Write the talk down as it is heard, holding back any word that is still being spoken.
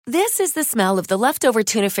This is the smell of the leftover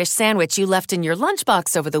tuna fish sandwich you left in your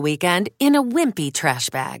lunchbox over the weekend in a wimpy trash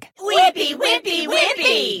bag. Wimpy, wimpy,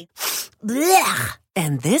 wimpy! Blech!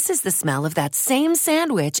 And this is the smell of that same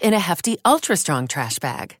sandwich in a hefty, ultra-strong trash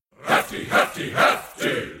bag. Hefty, hefty,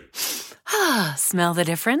 hefty! Ah, smell the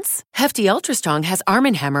difference? Hefty Ultra Strong has Arm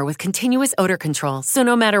 & Hammer with continuous odor control, so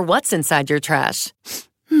no matter what's inside your trash,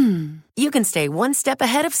 you can stay one step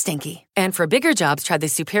ahead of stinky. And for bigger jobs, try the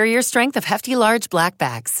superior strength of Hefty Large Black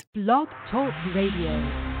Bags. Blog Talk Radio.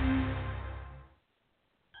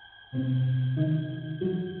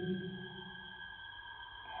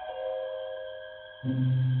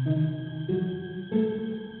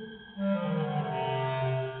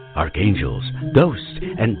 Archangels, ghosts,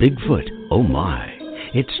 and Bigfoot, oh my.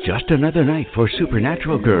 It's just another night for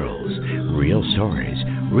Supernatural Girls. Real stories,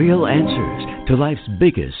 real answers to life's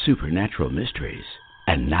biggest supernatural mysteries.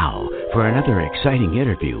 And now for another exciting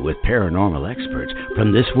interview with paranormal experts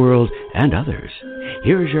from this world and others.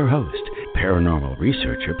 Here's your host, paranormal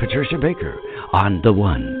researcher Patricia Baker, on the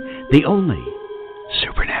one, the only,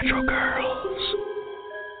 Supernatural Girls.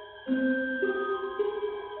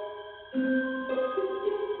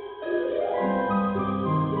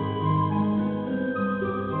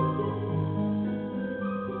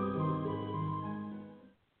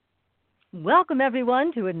 Welcome,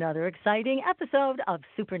 everyone, to another exciting episode of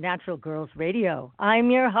Supernatural Girls Radio. I'm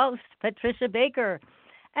your host, Patricia Baker,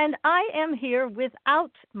 and I am here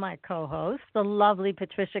without my co-host, the lovely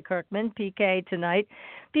Patricia Kirkman, PK, tonight,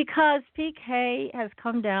 because PK has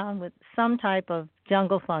come down with some type of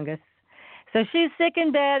jungle fungus. So she's sick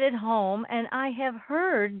in bed at home, and I have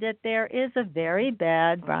heard that there is a very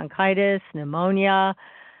bad bronchitis, pneumonia,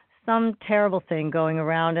 some terrible thing going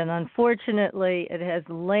around, and unfortunately it has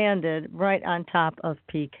landed right on top of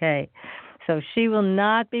PK. So she will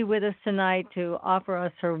not be with us tonight to offer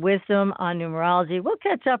us her wisdom on numerology. We'll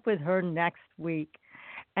catch up with her next week.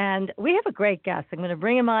 And we have a great guest. I'm going to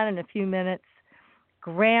bring him on in a few minutes.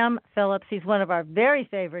 Graham Phillips. He's one of our very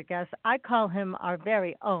favorite guests. I call him our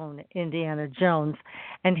very own Indiana Jones.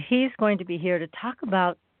 And he's going to be here to talk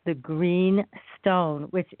about the Green Stone,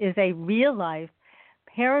 which is a real-life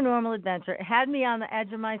paranormal adventure. It had me on the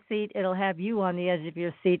edge of my seat. It'll have you on the edge of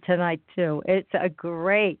your seat tonight, too. It's a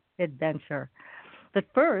great adventure. But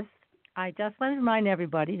first, I just want to remind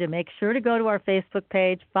everybody to make sure to go to our Facebook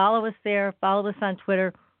page, follow us there, follow us on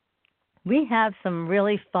Twitter. We have some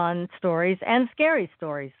really fun stories and scary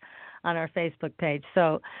stories on our Facebook page.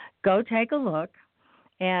 So go take a look,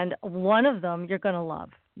 and one of them you're going to love.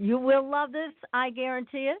 You will love this, I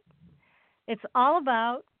guarantee it. It's all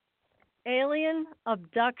about alien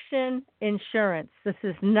abduction insurance. This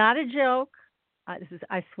is not a joke.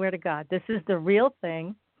 I swear to God, this is the real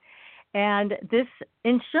thing. And this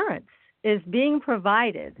insurance is being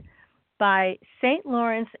provided by St.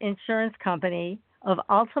 Lawrence Insurance Company of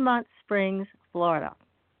Altamont Springs, Florida.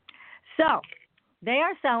 So they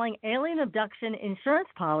are selling alien abduction insurance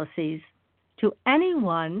policies to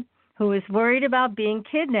anyone who is worried about being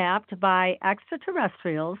kidnapped by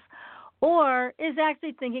extraterrestrials or is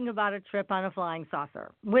actually thinking about a trip on a flying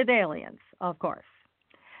saucer with aliens, of course.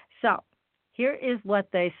 So here is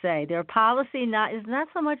what they say. Their policy is not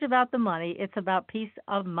so much about the money, it's about peace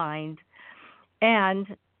of mind.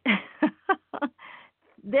 And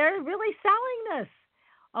they're really selling this.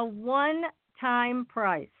 A one-time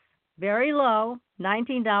price, very low,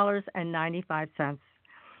 $19.95,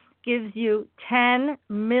 gives you $10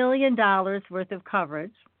 million worth of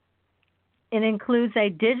coverage. It includes a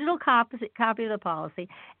digital copy of the policy,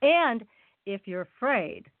 and if you're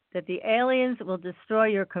afraid that the aliens will destroy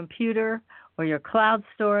your computer or your cloud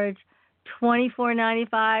storage,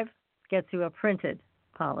 $24.95 gets you a printed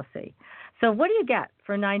policy. So what do you get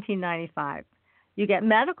for $19.95? You get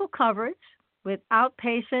medical coverage with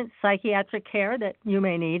outpatient psychiatric care that you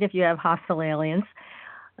may need if you have hostile aliens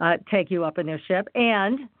take you up in their ship,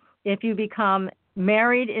 and if you become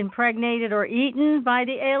married, impregnated, or eaten by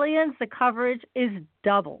the aliens, the coverage is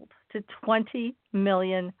doubled to $20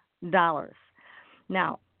 million.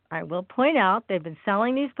 Now, I will point out they've been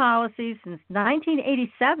selling these policies since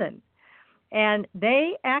 1987, and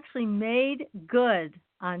they actually made good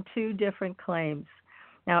on two different claims.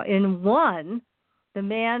 Now, in one, the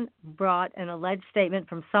man brought an alleged statement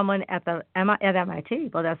from someone at MIT,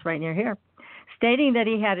 well, that's right near here, stating that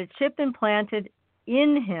he had a chip implanted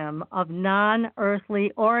in him of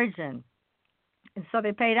non-earthly origin. And so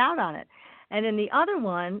they paid out on it. And in the other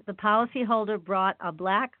one, the policyholder brought a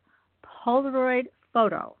black Polaroid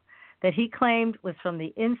photo that he claimed was from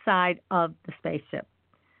the inside of the spaceship.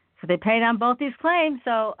 So they paid on both these claims.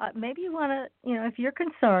 So maybe you want to, if you're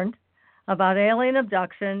concerned about alien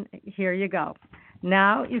abduction, here you go.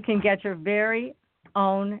 Now you can get your very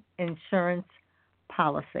own insurance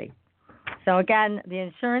policy. So again, the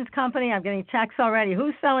insurance company, I'm getting texts already.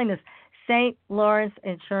 Who's selling this? St. Lawrence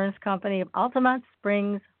Insurance Company of Altamont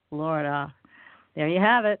Springs, Florida. There you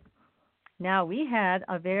have it. Now, we had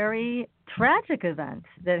a very tragic event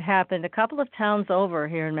that happened a couple of towns over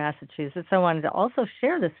here in Massachusetts. I wanted to also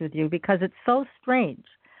share this with you because it's so strange.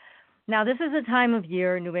 Now, this is a time of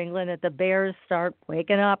year in New England that the bears start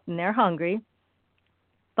waking up and they're hungry.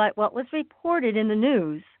 But what was reported in the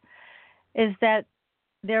news is that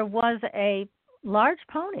there was a large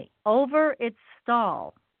pony over its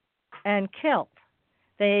stall and killed.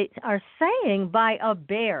 They are saying by a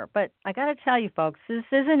bear, but I got to tell you, folks, this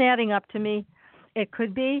isn't adding up to me. It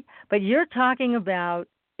could be, but you're talking about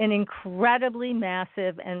an incredibly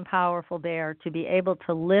massive and powerful bear to be able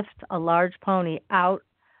to lift a large pony out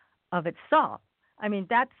of its stall. I mean,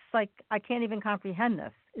 that's like, I can't even comprehend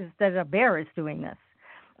this, is that a bear is doing this.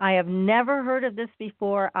 I have never heard of this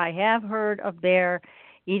before. I have heard of bear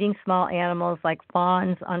eating small animals like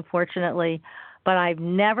fawns, unfortunately, but I've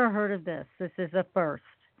never heard of this. This is a first.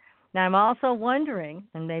 Now, I'm also wondering,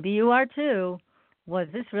 and maybe you are too, was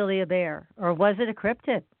this really a bear, or was it a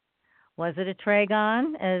cryptid? Was it a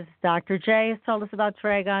tragon? As Dr. J has told us about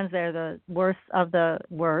tragons, they're the worst of the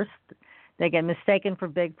worst. They get mistaken for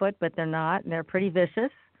Bigfoot, but they're not, and they're pretty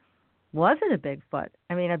vicious. Was it a Bigfoot?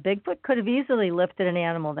 I mean, a Bigfoot could have easily lifted an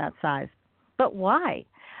animal that size. But why?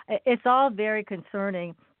 It's all very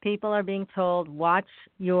concerning. People are being told, watch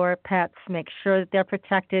your pets, make sure that they're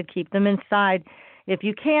protected, keep them inside if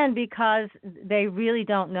you can, because they really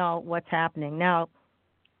don't know what's happening. Now,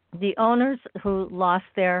 the owners who lost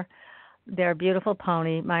their beautiful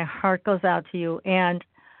pony, my heart goes out to you. And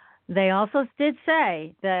they also did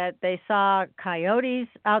say that they saw coyotes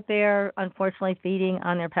out there, unfortunately, feeding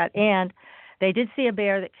on their pet. And they did see a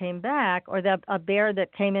bear that came back, or a bear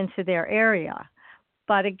that came into their area.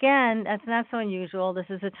 But again, that's not so unusual. This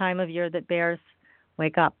is a time of year that bears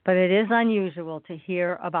wake up. But it is unusual to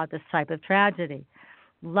hear about this type of tragedy.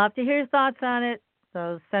 Love to hear your thoughts on it.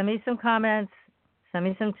 So send me some comments, send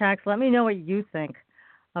me some text. Let me know what you think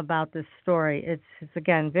about this story. It's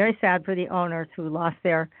again, very sad for the owners who lost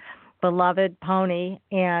their beloved pony,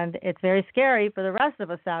 and it's very scary for the rest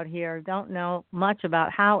of us out here who don't know much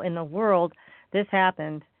about how in the world this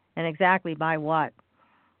happened and exactly by what.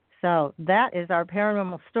 So that is our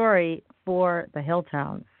paranormal story for the Hill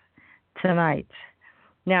Towns tonight.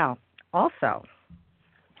 Now, also,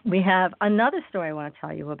 we have another story I want to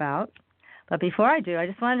tell you about. But before I do, I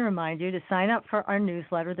just want to remind you to sign up for our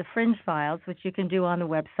newsletter, The Fringe Files, which you can do on the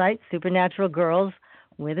website,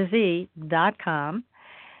 supernaturalgirls.com.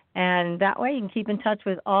 And that way you can keep in touch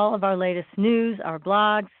with all of our latest news, our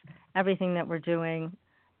blogs, everything that we're doing.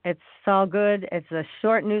 It's all good. It's a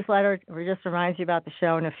short newsletter. It just reminds you about the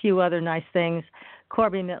show and a few other nice things.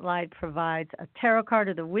 Corby Mitleid provides a tarot card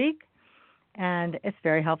of the week, and it's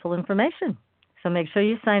very helpful information. So make sure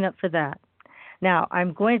you sign up for that. Now,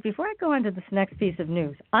 before I go on to this next piece of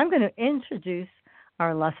news, I'm going to introduce our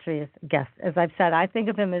illustrious guest. As I've said, I think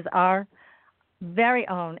of him as our very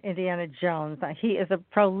own Indiana Jones. He is a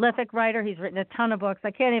prolific writer. He's written a ton of books. I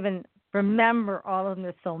can't even remember all of them.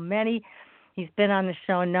 There's so many. He's been on the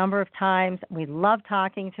show a number of times. We love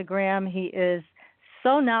talking to Graham. He is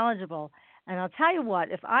so knowledgeable. And I'll tell you what,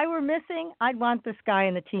 if I were missing, I'd want this guy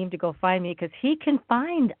in the team to go find me because he can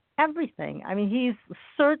find everything. I mean, he's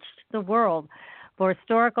searched the world for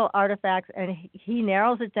historical artifacts, and he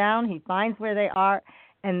narrows it down. He finds where they are.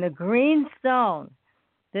 And the Green Stone,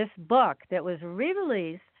 this book that was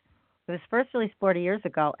re-released, it was first released 40 years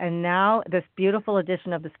ago, and now this beautiful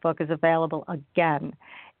edition of this book is available again.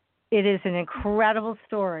 It is an incredible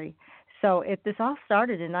story. So this all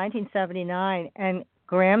started in 1979, and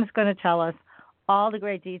Graham's going to tell us all the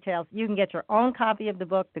great details. You can get your own copy of the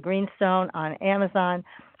book, The Green Stone, on Amazon.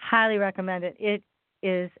 Highly recommend it. It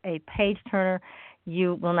is a page-turner.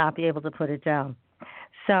 You will not be able to put it down.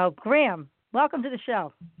 So, Graham, welcome to the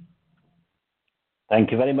show.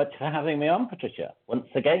 Thank you very much for having me on, Patricia, once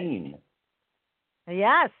again.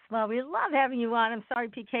 Yes, well, we love having you on. I'm sorry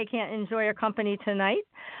PK can't enjoy your company tonight,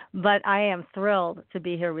 but I am thrilled to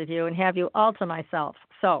be here with you and have you all to myself.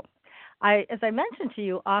 So, as I mentioned to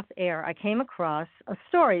you off air, I came across a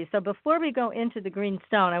story. So before we go into the Green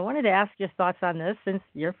Stone, I wanted to ask your thoughts on this since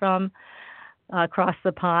you're from across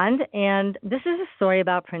the pond. And this is a story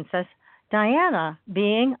about Princess Diana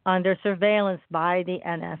being under surveillance by the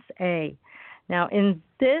NSA. Now, in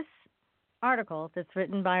this article that's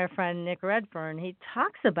written by our friend Nick Redfern, he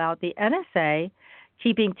talks about the NSA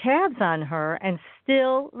keeping tabs on her and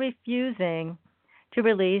still refusing to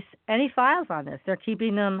release any files on this. They're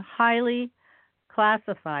keeping them highly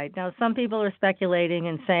classified. Now, some people are speculating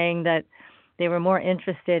and saying that they were more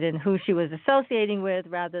interested in who she was associating with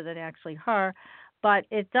rather than actually her. But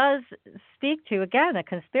it does speak to, again, a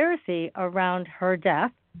conspiracy around her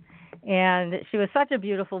death. And she was such a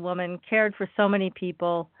beautiful woman, cared for so many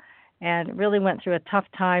people, and really went through a tough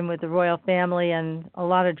time with the royal family and a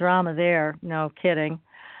lot of drama there, no kidding.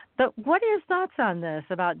 But what are your thoughts on this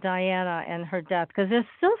about Diana and her death? Because there's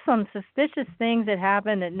still some suspicious things that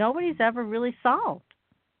happened that nobody's ever really solved.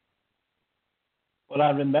 Well,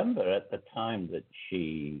 I remember at the time that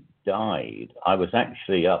she died, I was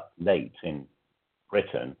actually up late in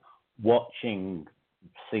Britain watching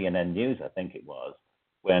CNN News, I think it was,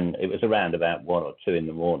 when it was around about 1 or 2 in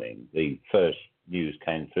the morning. The first news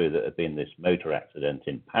came through that had been this motor accident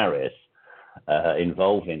in Paris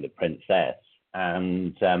involving the princess.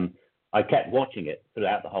 And I kept watching it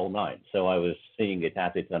throughout the whole night. So I was seeing it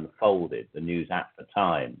as it unfolded, the news at the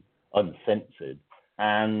time, uncensored.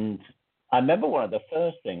 And I remember one of the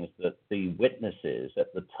first things that the witnesses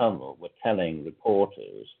at the tunnel were telling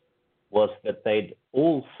reporters was that they'd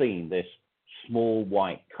all seen this small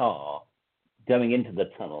white car going into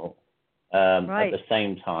the tunnel at the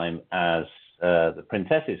same time as the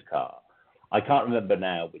princess's car. I can't remember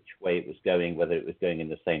now which way it was going, whether it was going in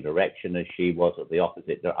the same direction as she was or the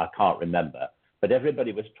opposite. I can't remember. But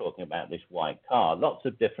everybody was talking about this white car, lots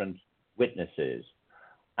of different witnesses.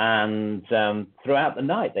 And throughout the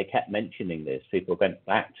night, they kept mentioning this. People went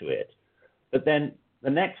back to it. But then the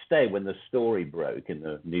next day when the story broke in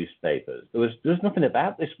the newspapers, there was nothing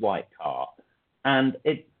about this white car. And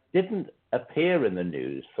it didn't appear in the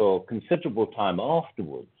news for considerable time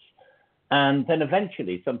afterwards. And then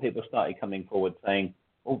eventually some people started coming forward saying,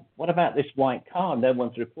 well, what about this white car? No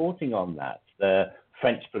one's reporting on that. The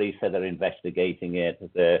French police said they're investigating it.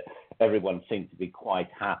 Everyone seemed to be quite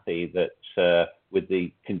happy that with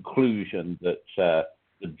the conclusion that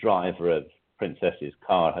the driver of Princess's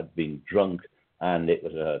car had been drunk and it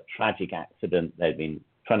was a tragic accident. They'd been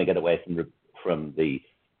trying to get away from the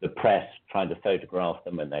press, trying to photograph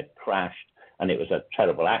them, and they'd crashed, and it was a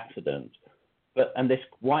terrible accident. And this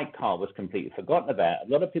white car was completely forgotten about. A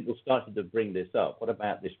lot of people started to bring this up. What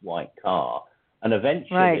about this white car? And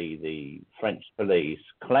eventually the French police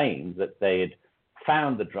claimed that they had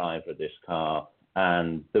found the driver of this car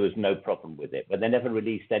and there was no problem with it, but they never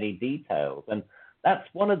released any details. And that's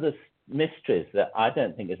one of the mysteries that I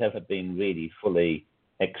don't think has ever been really fully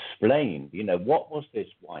explained. You know, what was this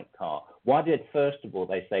white car? Why did, first of all,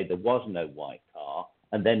 they say there was no white car?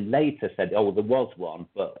 And then later said, oh, well, there was one,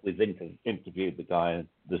 but we've interviewed the guy and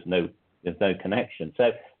there's no connection.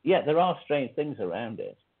 So, yeah, there are strange things around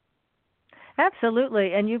it.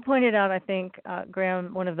 Absolutely. And you pointed out, I think,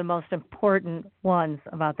 Graham, one of the most important ones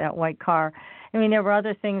about that white car. I mean, there were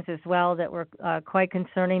other things as well that were quite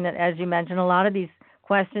concerning that, as you mentioned, a lot of these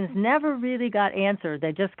questions never really got answered.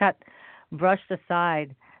 They just got brushed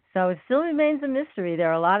aside. So it still remains a mystery. There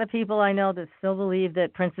are a lot of people I know that still believe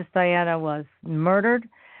that Princess Diana was murdered.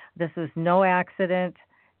 This was no accident.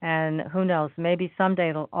 And who knows, maybe someday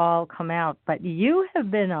it'll all come out. But you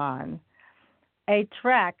have been on a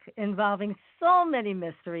trek involving so many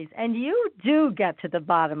mysteries, and you do get to the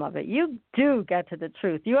bottom of it. You do get to the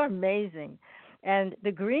truth. You're amazing. And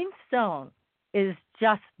the green stone is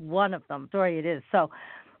just one of them. Sorry, it is. So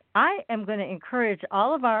I am going to encourage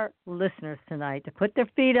all of our listeners tonight to put their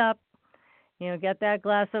feet up, get that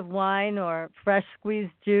glass of wine or fresh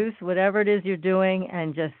squeezed juice, whatever it is you're doing,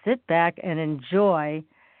 and just sit back and enjoy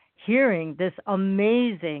hearing this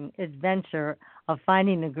amazing adventure of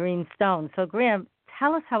finding the green stone. So, Graham,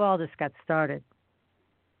 tell us how all this got started.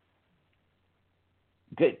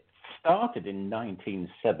 It started in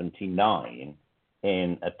 1979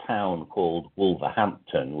 in a town called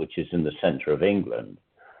Wolverhampton, which is in the centre of England.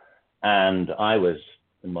 And I was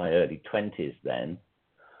in my early 20s then,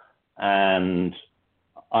 and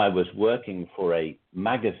I was working for a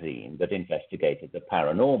magazine that investigated the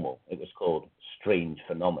paranormal. It was called Strange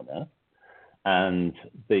Phenomena, and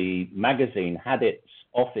the magazine had its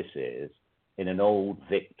offices in an old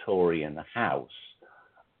Victorian house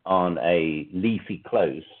on a leafy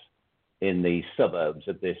close in the suburbs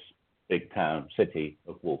of this big town city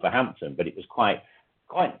of Wolverhampton, but it was quite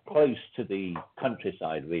close to the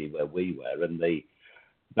countryside, really, where we were. And the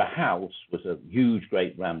house was a huge,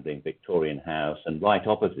 great, rambling Victorian house, and right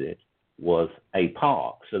opposite was a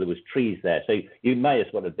park. So there was trees there. So you may as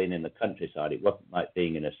well have been in the countryside. It wasn't like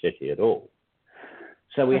being in a city at all.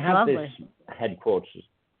 So we had this headquarters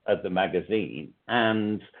of the magazine,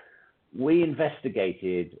 and we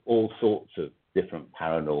investigated all sorts of different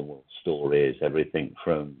paranormal stories, everything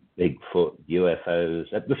from Bigfoot, UFOs,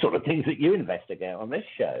 the sort of things that you investigate on this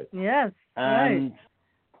show. Yes, and right.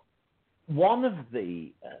 one of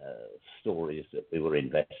the stories that we were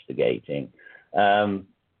investigating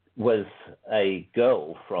was a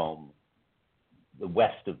girl from the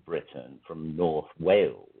west of Britain, from North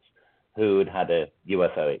Wales, who had had a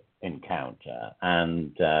UFO encounter.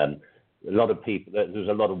 And a lot of people, there was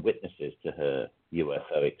a lot of witnesses to her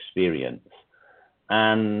UFO experience.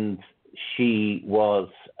 And she was,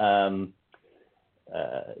 there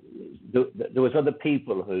was other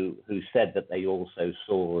people who said that they also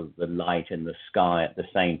saw the light in the sky at the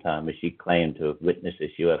same time as she claimed to have witnessed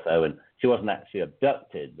this UFO. And she wasn't actually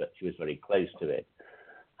abducted, but she was very close to it.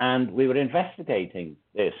 And we were investigating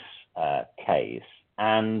this case,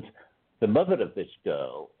 and the mother of this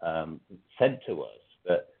girl said to us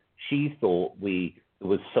that she thought there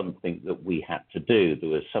was something that we had to do. There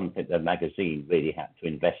was something the magazine really had to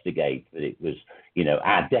investigate, that it was,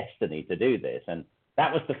 our destiny to do this. And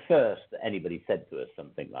that was the first that anybody said to us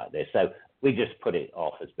something like this. So we just put it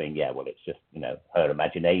off as being, it's just, her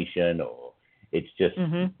imagination, or it's just,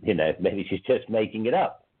 maybe she's just making it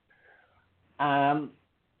up.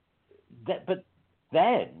 But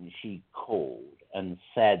then she called and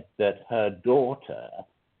said that her daughter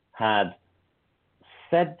had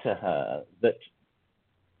said to her that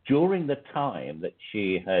during the time that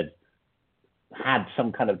she had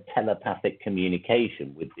some kind of telepathic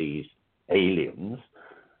communication with these aliens,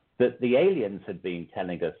 that the aliens had been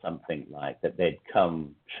telling us something like that they'd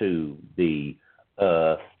come to the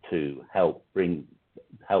Earth to help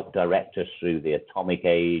direct us through the atomic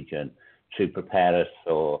age and to prepare us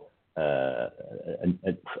for the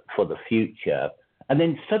future. And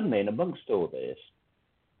then suddenly, in amongst all this,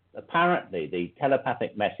 apparently the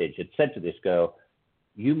telepathic message had said to this girl,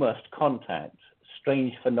 you must contact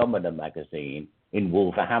Strange Phenomena magazine in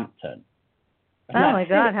Wolverhampton. And oh my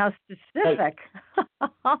God, how specific.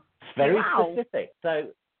 So, very specific. So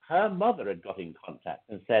her mother had got in contact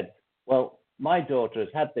and said, well, my daughter has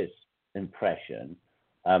had this impression.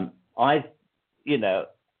 I've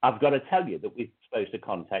got to tell you that we're supposed to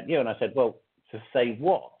contact you. And I said, well, to say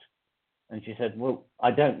what? And she said, well,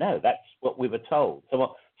 I don't know. That's what we were told.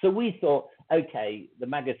 So we thought, okay, the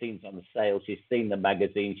magazine's on sale. She's seen the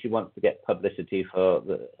magazine. She wants to get publicity for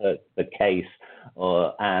the case.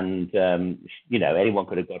 Anyone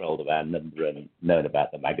could have got hold of our number and known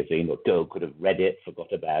about the magazine, or girl could have read it,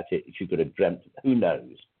 forgot about it. She could have dreamt, who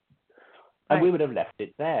knows? And we would have left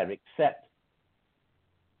it there, except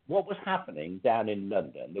what was happening down in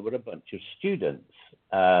London, there were a bunch of students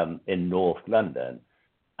in North London,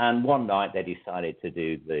 and one night they decided to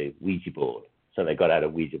do the Ouija board. So they got out a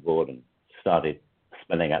Ouija board and started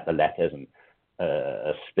spelling out the letters, and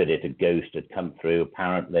a spirit, a ghost had come through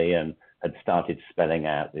apparently and had started spelling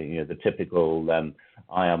out the typical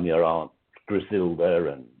I am your Aunt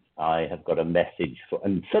Griselda, and I have got a message for,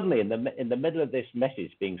 and suddenly in the middle of this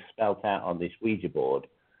message being spelt out on this Ouija board,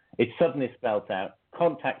 it suddenly spelt out,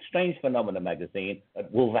 contact Strange Phenomena magazine at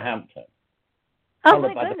Wolverhampton. Oh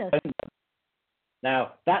my goodness.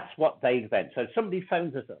 Now, that's what they meant. So somebody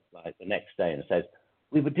phones us up like the next day and says,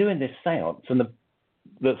 we were doing this seance and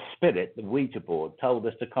the spirit, the Ouija board, told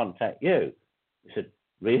us to contact you. We said,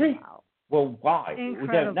 really? Wow. Well, why? Incredible. We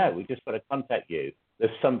don't know. We just got to contact you.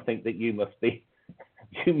 There's something that you must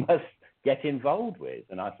get involved with.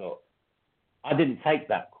 And I thought, I didn't take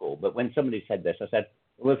that call. But when somebody said this, I said,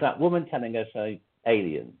 was that woman telling us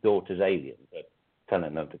daughter's alien, but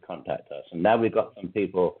telling them to contact us? And now we've got some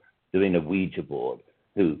people doing a Ouija board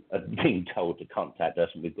who are being told to contact us,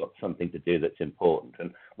 and we've got something to do that's important.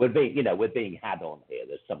 And we're being had on here.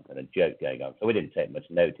 There's some kind of joke going on. So we didn't take much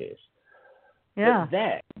notice. Yeah. But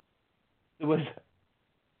then there was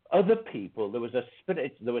other people. There was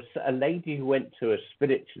a lady who went to a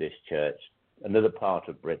spiritualist church, another part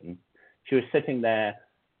of Britain. She was sitting there.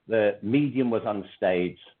 The medium was on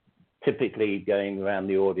stage, typically going around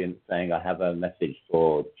the audience saying, I have a message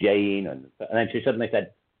for Jane. And then she suddenly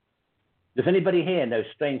said, does anybody here know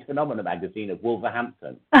Strange Phenomena magazine of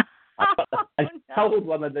Wolverhampton? I told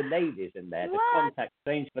one of the ladies in there to contact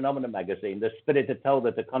Strange Phenomena magazine. The spirit had told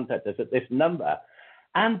her to contact us at this number.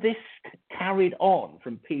 And this carried on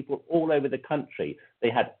from people all over the country. They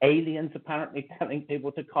had aliens apparently telling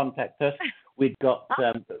people to contact us. We'd got,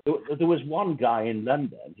 there was one guy in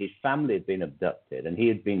London, his family had been abducted and he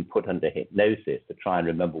had been put under hypnosis to try and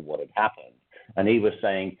remember what had happened. And he was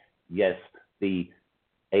saying, yes, the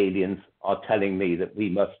aliens are telling me that we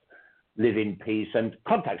must live in peace, and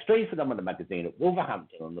contact Strange Phenomena magazine at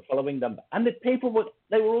Wolverhampton on the following number. And the people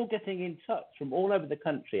they were all getting in touch from all over the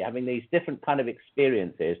country, having these different kind of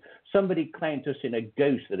experiences. Somebody claimed to have seen a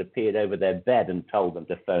ghost that appeared over their bed and told them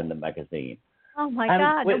to phone the magazine. Oh, my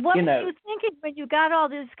God. What were you thinking when you got all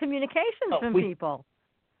these communications from people?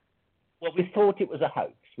 Well, we thought it was a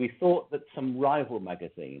hoax. We thought that some rival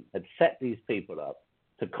magazine had set these people up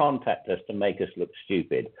to contact us to make us look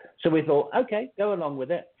stupid. So we thought, okay, go along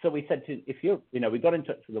with it. So we said we got in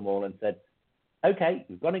touch with them all and said, okay,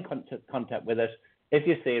 you've got in contact with us. If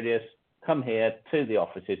you're serious, come here to the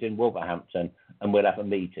offices in Wolverhampton and we'll have a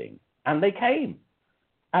meeting. And they came.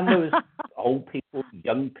 And there was old people,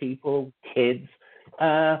 young people, kids.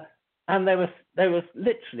 And they was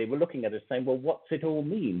literally were looking at us saying, well, what's it all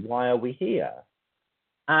mean? Why are we here?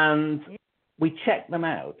 And we checked them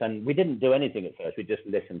out, and we didn't do anything at first. We just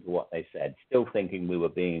listened to what they said, still thinking we were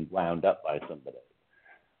being wound up by somebody.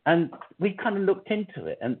 And we kind of looked into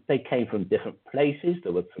it, and they came from different places.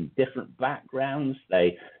 They were from different backgrounds.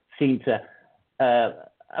 They seemed to,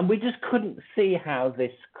 and we just couldn't see how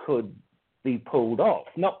this could be pulled off.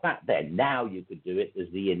 Not back then. Now you could do it.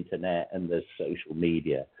 There's the internet and there's social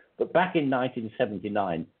media. But back in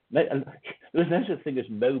 1979, there was no such thing as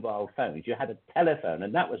mobile phones. You had a telephone,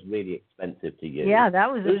 and that was really expensive to use. Yeah,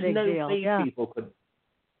 that was a big deal. There's no way people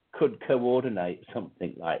could coordinate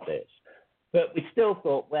something like this. But we still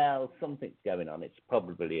thought, well, something's going on. It's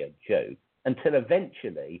probably a joke. Until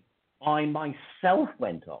eventually, I myself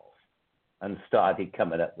went off and started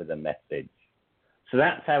coming up with a message. So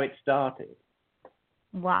that's how it started.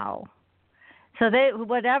 Wow. So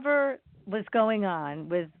whatever was going on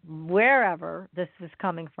with wherever this was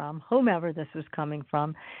coming from, whomever this was coming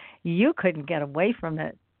from, you couldn't get away from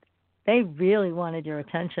it. They really wanted your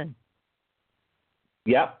attention.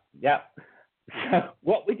 Yep. So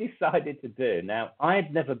what we decided to do, now I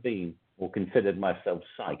had never been or considered myself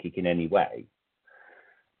psychic in any way.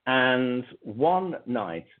 And one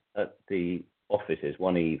night at the offices,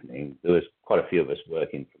 one evening, there was quite a few of us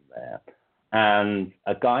working from there. And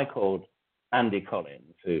a guy called Andy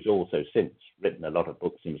Collins, who's also since written a lot of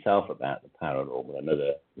books himself about the paranormal and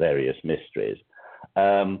other various mysteries,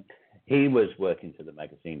 he was working for the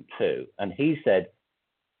magazine too. And he said,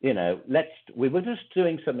 we were just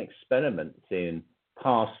doing some experiments in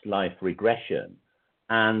past life regression.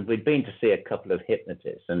 And we'd been to see a couple of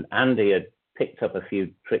hypnotists. And Andy had picked up a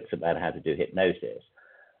few tricks about how to do hypnosis.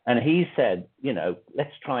 And he said,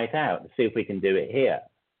 let's try it out and see if we can do it here.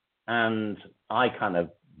 And I kind of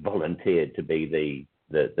volunteered to be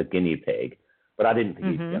the guinea pig, but I didn't think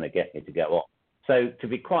he was going to get me to go on. So to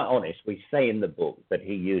be quite honest, we say in the book that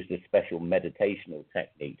he used a special meditational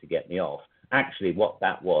technique to get me off. Actually, what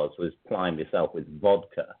that was plying myself with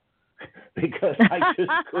vodka because I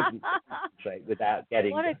just couldn't concentrate without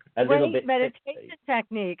getting a little bit meditation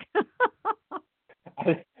technique.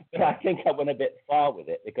 I think I went a bit far with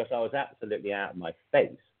it because I was absolutely out of my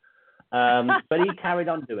face. But he carried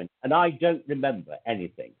on doing it, and I don't remember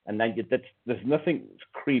anything. And then there's nothing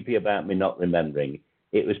creepy about me not remembering.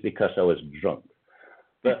 It was because I was drunk.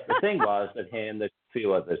 But the thing was that he and the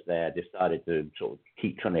few others there decided to sort of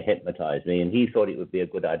keep trying to hypnotize me, and he thought it would be a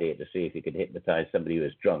good idea to see if he could hypnotize somebody who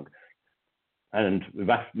was drunk. And we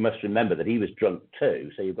must remember that he was drunk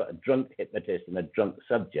too. So you've got a drunk hypnotist and a drunk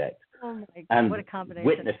subject. Oh my God, and what a combination.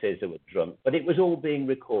 Witnesses who were drunk, but it was all being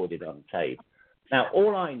recorded on tape. Now,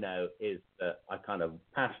 all I know is that I kind of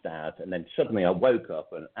passed out, and then suddenly I woke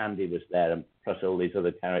up, and Andy was there, and plus all these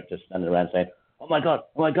other characters standing around saying, oh my God,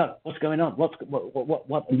 what's going on? What?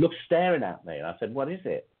 And look, staring at me. And I said, what is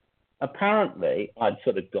it? Apparently, I'd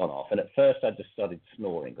sort of gone off, and at first I just started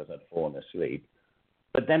snoring because I'd fallen asleep.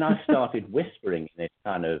 But then I started whispering in this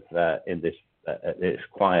kind of, this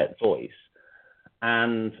quiet voice.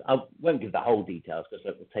 And I won't give the whole details because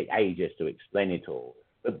it will take ages to explain it all.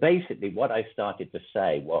 But basically what I started to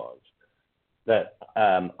say was that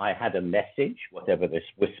I had a message, whatever this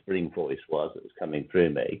whispering voice was that was coming through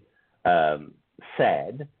me,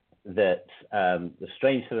 said that the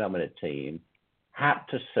Strange Phenomena team had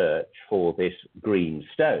to search for this green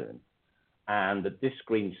stone, and that this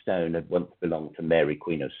green stone had once belonged to Mary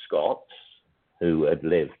Queen of Scots, who had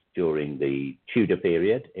lived during the Tudor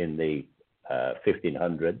period in the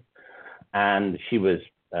 1500s, and she was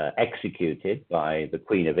executed by the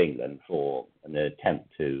Queen of England for an attempt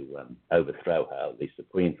to overthrow her, at least the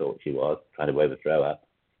Queen thought she was, trying to overthrow her,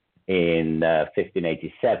 in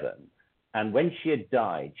 1587. And when she had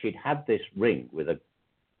died, she'd had this ring with a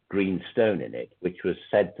green stone in it, which was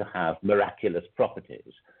said to have miraculous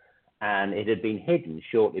properties. And it had been hidden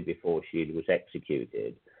shortly before she was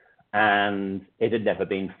executed, and it had never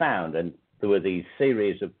been found. And there were these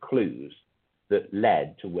series of clues that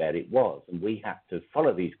led to where it was, and we had to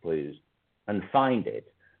follow these clues and find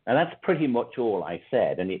it. And that's pretty much all I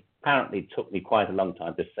said, and it apparently took me quite a long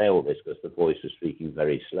time to say all this because the voice was speaking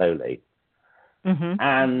very slowly. Mm-hmm.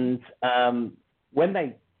 And when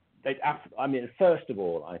they first of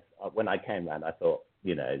all, when I came round, I thought,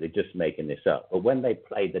 they're just making this up. But when they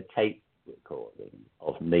played the tape recording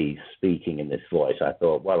of me speaking in this voice, I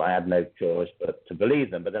thought, well, I had no choice but to believe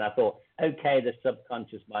them. But then I thought, okay, the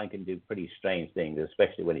subconscious mind can do pretty strange things,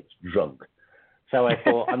 especially when it's drunk. So I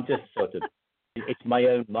thought, I'm just sort of, it's my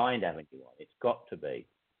own mind having you on. It's got to be.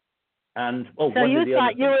 And so you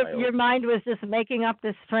thought your mind was just making up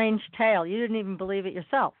this strange tale. You didn't even believe it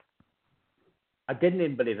yourself. I didn't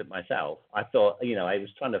even believe it myself. I thought, I was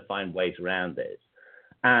trying to find ways around this.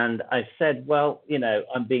 And I said, well,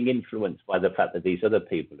 I'm being influenced by the fact that these other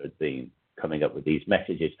people had been coming up with these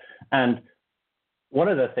messages. And one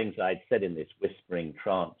of the things I'd said in this whispering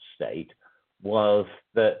trance state was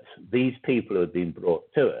that these people who had been brought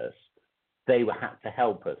to us, they had to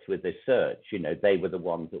help us with this search. They were the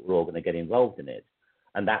ones that were all going to get involved in it.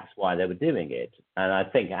 And that's why they were doing it. And I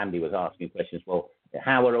think Andy was asking questions, well,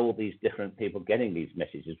 how are all these different people getting these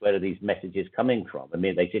messages? Where are these messages coming from? I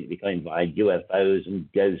mean, they seem to be coming via UFOs and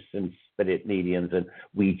ghosts and spirit mediums and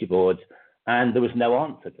Ouija boards. And there was no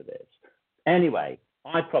answer to this. Anyway,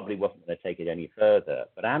 I probably wasn't going to take it any further.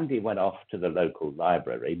 But Andy went off to the local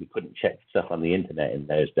library. We couldn't check stuff on the internet in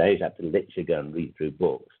those days. Had to literally go and read through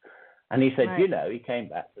books. And he said, right. He came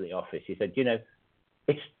back to the office. He said,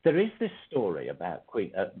 there is this story about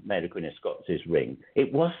Mary Queen of Scots' ring.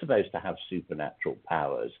 It was supposed to have supernatural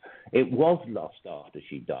powers. It was lost after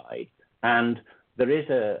she died. And there is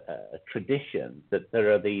a tradition that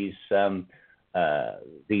there are these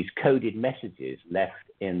coded messages left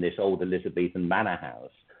in this old Elizabethan manor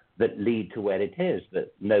house that lead to where it is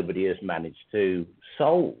that nobody has managed to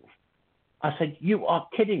solve. I said, you are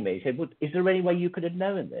kidding me. He said, well, is there any way you could have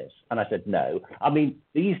known this? And I said, no. I mean,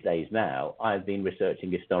 these days now, I've been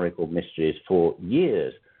researching historical mysteries for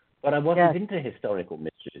years, but I wasn't into historical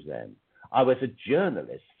mysteries then. I was a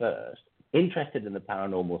journalist first, interested in the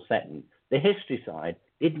paranormal second. The history side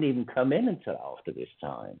didn't even come in until after this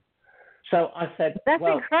time. So I said, that's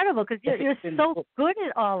incredible because you're so good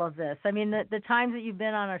at all of this. I mean, the times that you've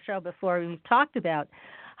been on our show before, we've talked about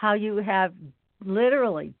how you have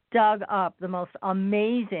literally dug up the most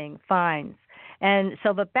amazing finds. And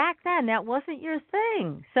so, but back then, that wasn't your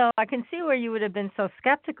thing. So I can see where you would have been so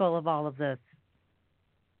skeptical of all of this.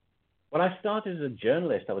 When I started as a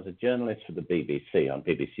journalist, I was a journalist for the BBC on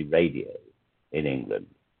BBC Radio in England.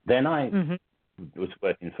 Then I was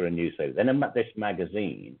working for a newspaper. Then I met this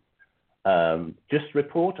magazine, just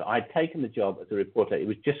reporter. I'd taken the job as a reporter. It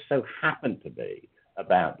was just so happened to be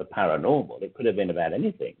about the paranormal. It could have been about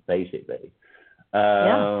anything, basically.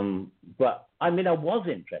 But I mean, I was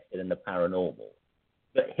interested in the paranormal,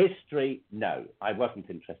 but history, no, I wasn't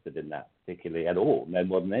interested in that particularly at all, no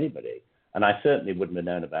more than anybody. And I certainly wouldn't have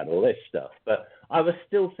known about all this stuff, but I was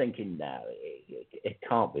still thinking, no, it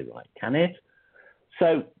can't be right, can it?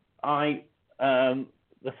 So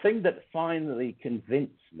the thing that finally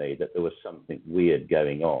convinced me that there was something weird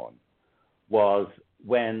going on was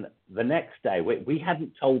when the next day, we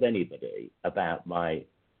hadn't told anybody about my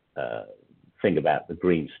thing about the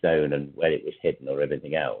green stone and where it was hidden or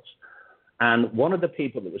everything else. And one of the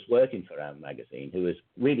people that was working for our magazine, who was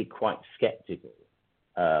really quite skeptical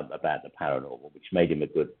about the paranormal, which made him a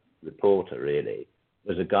good reporter, really,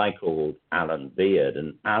 was a guy called Alan Beard.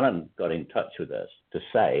 And Alan got in touch with us to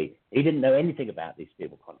say he didn't know anything about these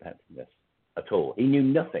people contacting us at all. He knew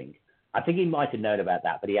nothing. I think he might have known about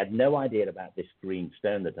that, but he had no idea about this green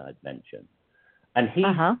stone that I'd mentioned. And he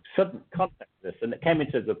suddenly contacted us and came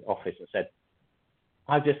into the office and said,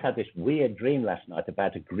 I just had this weird dream last night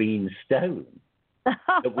about a green stone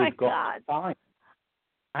that we've got to find.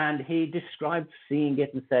 And he described seeing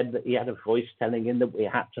it and said that he had a voice telling him that we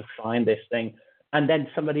had to find this thing. And then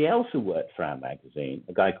somebody else who worked for our magazine,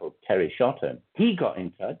 a guy called Terry Shotton, he got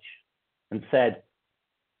in touch and said,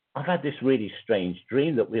 I've had this really strange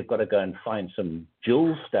dream that we've got to go and find some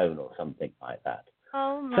jewel stone or something like that.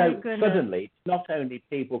 Oh, my goodness. So suddenly, it's not only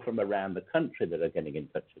people from around the country that are getting in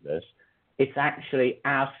touch with us, it's actually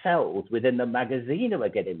ourselves within the magazine who are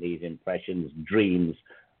getting these impressions, dreams,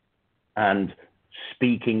 and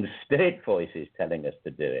speaking spirit voices telling us to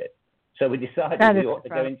do it. So we decided we ought to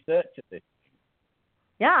go in search of this.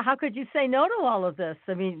 Yeah, how could you say no to all of this?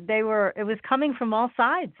 I mean, it was coming from all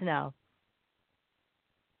sides now.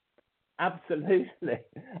 Absolutely.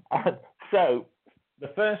 So the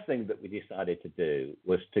first thing that we decided to do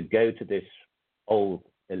was to go to this old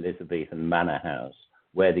Elizabethan manor house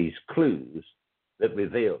where these clues that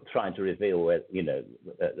trying to reveal where,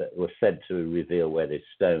 that were said to reveal where this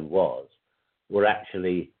stone was, were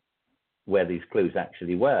actually where these clues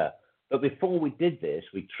actually were. But before we did this,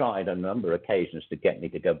 we tried on a number of occasions to get me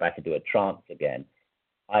to go back into a trance again.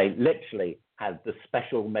 I literally had the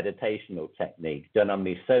special meditational technique done on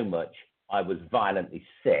me so much I was violently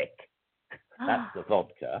sick. That's the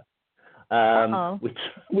vodka.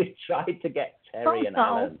 We tried to get Terry and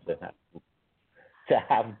Alan to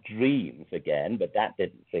have dreams again, but that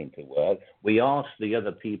didn't seem to work. We asked the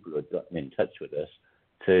other people who had gotten in touch with us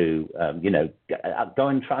to, go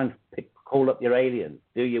and try and call up your aliens,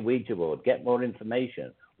 do your Ouija board, get more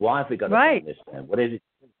information. Why have we got to find this down? What is it?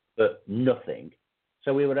 But nothing.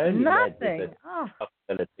 So we were only led with the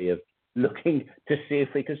possibility of looking to see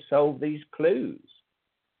if we could solve these clues.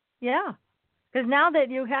 Yeah, because now that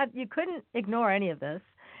you couldn't ignore any of this,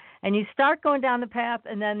 and you start going down the path,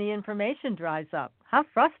 and then the information dries up. How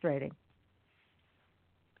frustrating!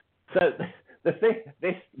 So the thing,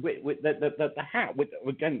 the house.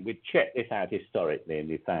 Again, we checked this out historically, and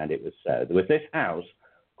we found it was so. There was this house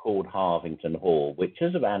called Harvington Hall, which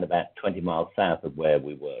is around about 20 miles south of where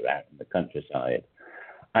we were out in the countryside,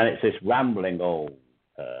 and it's this rambling old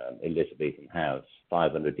Elizabethan house,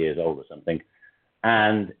 500 years old or something,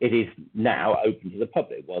 and it is now open to the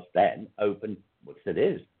public. It was then open, which it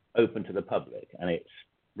is, open to the public, and it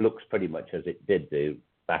looks pretty much as it did do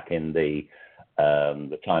back in the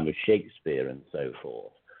time of Shakespeare and so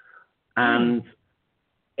forth. And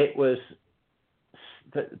it was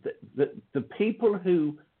the people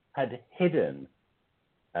who had hidden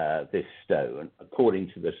this stone,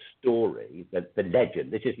 according to the story, the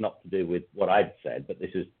legend, this is not to do with what I'd said, but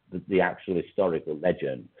this is the actual historical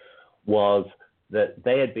legend, was that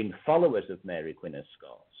they had been followers of Mary Queen of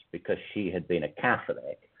Scots because she had been a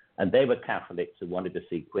Catholic, and they were Catholics who wanted to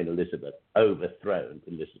see Queen Elizabeth overthrown,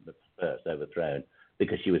 Elizabeth I overthrown,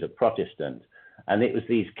 because she was a Protestant. And it was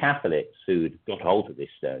these Catholics who'd got hold of this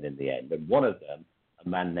stone in the end. And one of them, a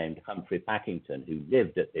man named Humphrey Packington, who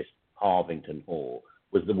lived at this Harvington Hall,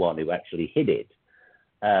 was the one who actually hid it.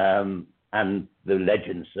 And the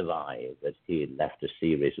legend survived that he had left a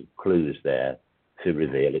series of clues there to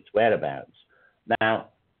reveal its whereabouts. Now,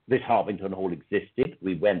 this Harvington Hall existed.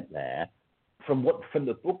 We went there. From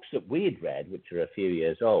the books that we had read, which are a few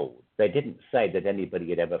years old, they didn't say that anybody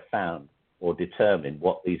had ever found or determined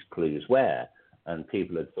what these clues were. And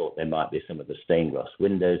people had thought there might be some of the stained glass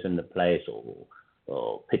windows in the place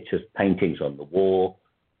or pictures, paintings on the wall.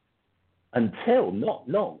 Until not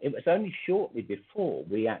long, it was only shortly before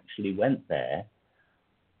we actually went there,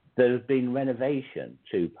 there had been renovation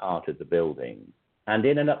to part of the building. And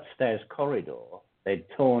in an upstairs corridor, they'd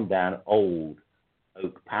torn down old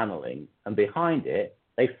oak paneling, and behind it,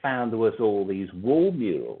 they found there was all these wall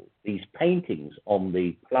murals, these paintings on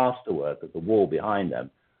the plasterwork of the wall behind them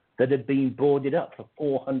that had been boarded up for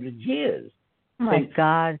 400 years. Oh my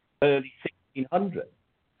God. Early 1600s.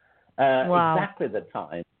 Wow. Exactly the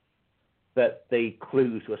time that the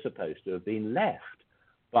clues were supposed to have been left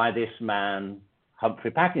by this man,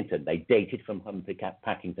 Humphrey Packington. They dated from Humphrey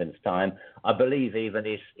Packington's time. I believe even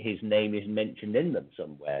his name is mentioned in them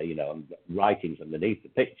somewhere, on writings underneath the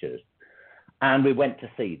pictures. And we went to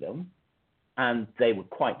see them, and they were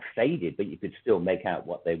quite faded, but you could still make out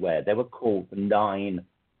what they were. They were called the 9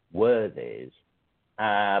 Worthies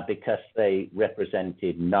because they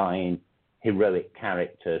represented 9 heroic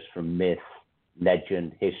characters from myth,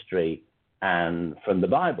 legend, history, and from the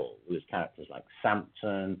Bible. There was characters like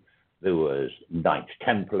Samson, there was Knights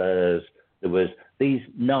Templars, there was these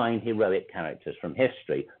 9 heroic characters from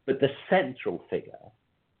history. But the central figure,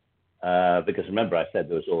 because remember I said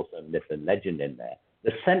there was also myth and legend in there,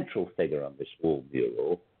 the central figure on this wall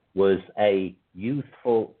mural was a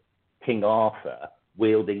youthful King Arthur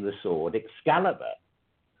wielding the sword Excalibur.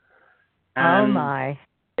 And oh my.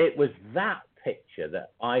 It was that picture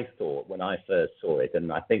that I thought when I first saw it,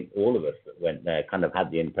 and I think all of us that went there kind of had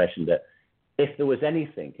the impression that if there was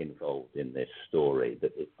anything involved in this story,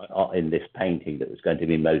 that in this painting that was going to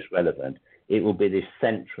be most relevant, it will be this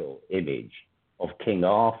central image of King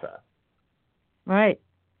Arthur. Right.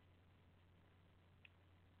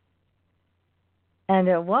 And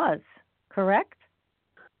it was, correct?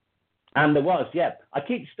 And there was, yeah. I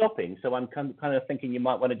keep stopping, so I'm kind of thinking you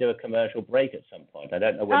might want to do a commercial break at some point. I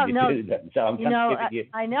don't know when do them, so I'm kind of giving you.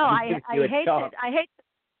 I know. I hate to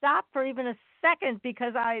stop for even a second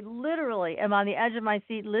because I literally am on the edge of my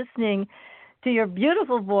seat listening to your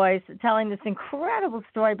beautiful voice telling this incredible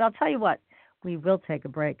story. But I'll tell you what, we will take a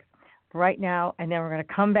break right now, and then we're going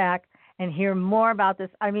to come back and hear more about this.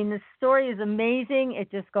 I mean, this story is amazing.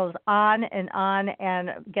 It just goes on and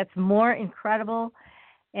gets more incredible.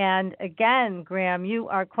 And again, Graham, you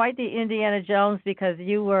are quite the Indiana Jones because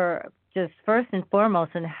you were just first and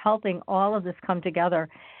foremost in helping all of this come together.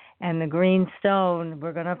 And the green stone,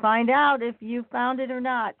 we're going to find out if you found it or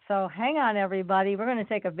not. So hang on, everybody. We're going to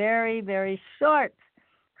take a very, very short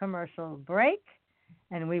commercial break,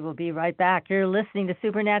 and we will be right back. You're listening to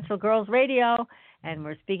Supernatural Girls Radio, and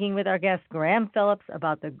we're speaking with our guest, Graham Phillips,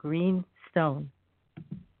 about the green stone.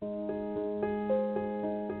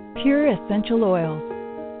 Pure essential oils,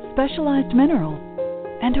 specialized minerals,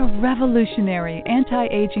 and a revolutionary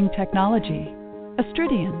anti-aging technology.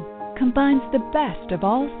 Astridian combines the best of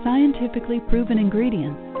all scientifically proven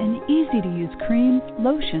ingredients in easy-to-use creams,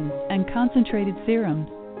 lotions, and concentrated serums.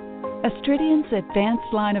 Astridian's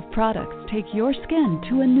advanced line of products take your skin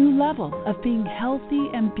to a new level of being healthy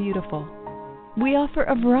and beautiful. We offer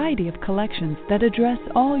a variety of collections that address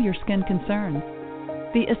all your skin concerns.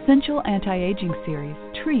 The Essential Anti-Aging Series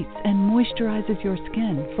treats and moisturizes your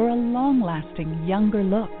skin for a long-lasting, younger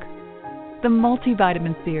look. The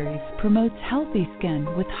Multivitamin Series promotes healthy skin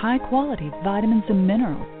with high-quality vitamins and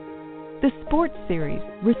minerals. The Sports Series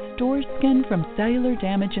restores skin from cellular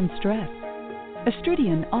damage and stress.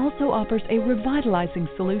 Astridian also offers a revitalizing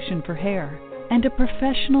solution for hair and a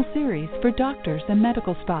professional series for doctors and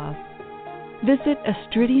medical spas. Visit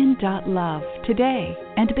astridian.love today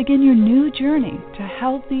and begin your new journey to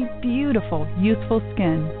healthy, beautiful, youthful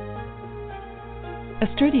skin.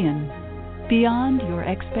 Astridian, beyond your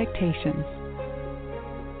expectations.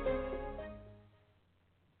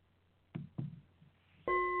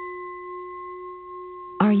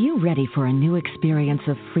 Are you ready for a new experience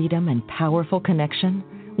of freedom and powerful connection?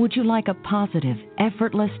 Would you like a positive,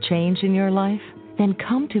 effortless change in your life? Then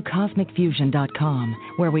come to CosmicFusion.com,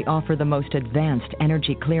 where we offer the most advanced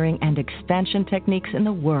energy clearing and expansion techniques in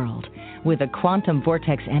the world, with a quantum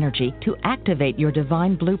vortex energy to activate your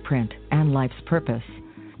divine blueprint and life's purpose.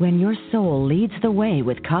 When your soul leads the way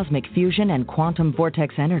with cosmic fusion and quantum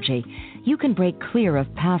vortex energy, you can break clear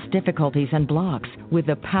of past difficulties and blocks with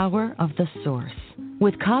the power of the source.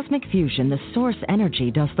 With cosmic fusion, the source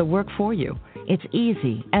energy does the work for you. It's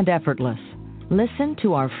easy and effortless. Listen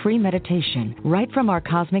to our free meditation right from our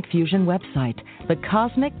Cosmic Fusion website, the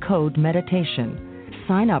Cosmic Code Meditation.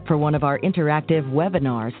 Sign up for one of our interactive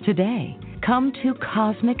webinars today. Come to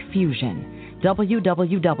Cosmic Fusion,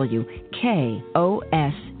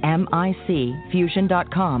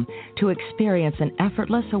 www.CosmicFusion.com, to experience an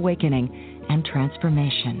effortless awakening and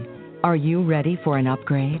transformation. Are you ready for an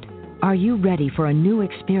upgrade? Are you ready for a new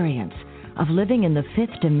experience of living in the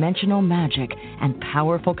fifth dimensional magic and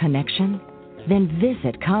powerful connection? Then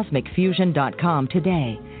visit CosmicFusion.com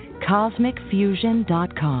today.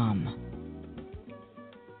 CosmicFusion.com.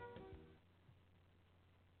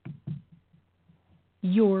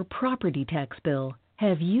 Your property tax bill.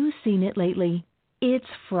 Have you seen it lately? It's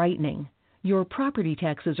frightening. Your property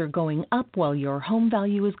taxes are going up while your home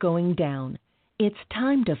value is going down. It's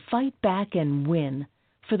time to fight back and win.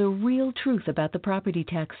 For the real truth about the property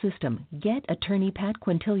tax system, get attorney Pat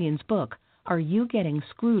Quintilian's book, Are You Getting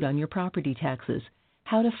Screwed on Your Property Taxes?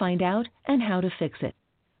 How to Find Out and How to Fix It.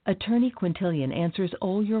 Attorney Quintilian answers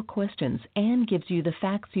all your questions and gives you the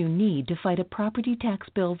facts you need to fight a property tax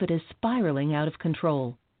bill that is spiraling out of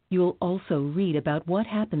control. You'll also read about what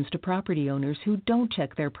happens to property owners who don't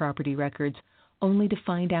check their property records, only to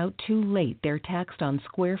find out too late they're taxed on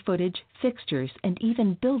square footage, fixtures, and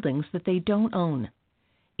even buildings that they don't own.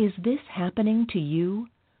 Is this happening to you?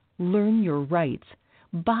 Learn your rights.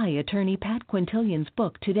 Buy attorney Pat Quintilian's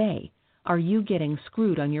book today. Are You Getting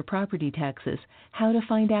Screwed on Your Property Taxes? How to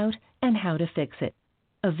Find Out and How to Fix It.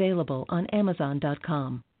 Available on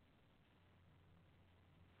Amazon.com.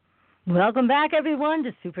 Welcome back, everyone,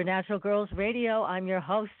 to Supernatural Girls Radio. I'm your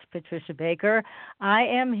host, Patricia Baker. I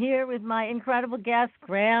am here with my incredible guest,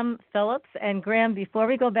 Graham Phillips. And Graham, before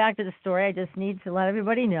we go back to the story, I just need to let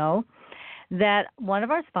everybody know that one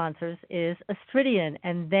of our sponsors is Astridian,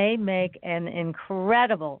 and they make an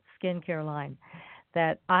incredible skincare line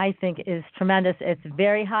that I think is tremendous. It's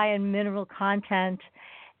very high in mineral content,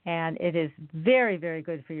 and it is very, very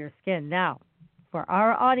good for your skin. Now, for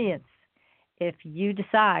our audience, if you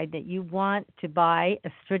decide that you want to buy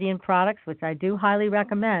Astridian products, which I do highly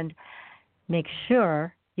recommend, make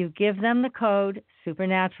sure you give them the code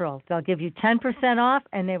Supernatural. They'll give you 10% off,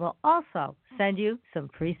 and they will also send you some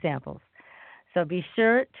free samples. So be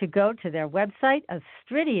sure to go to their website,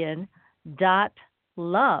 astridian.love,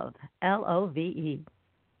 Love.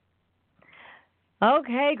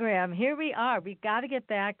 Okay, Graham, here we are. We've got to get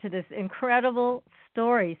back to this incredible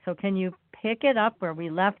story. So can you pick it up where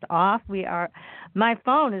we left off? My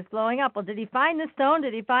phone is blowing up. Well, did he find the stone?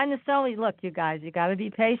 Did he find the stone? Look, you guys, you got to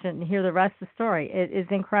be patient and hear the rest of the story. It is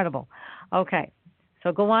incredible. Okay,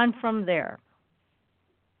 so go on from there.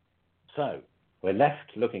 So we're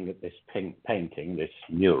left looking at this painting, this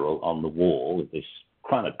mural on the wall, this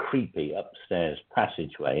kind of creepy upstairs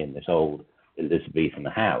passageway in this old Elizabethan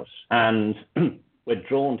house. And we're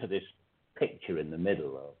drawn to this picture in the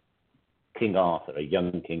middle of King Arthur, a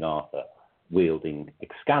young King Arthur, wielding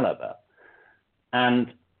Excalibur.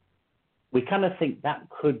 And we kind of think that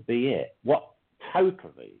could be it. What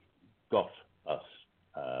totally got us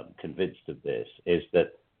convinced of this is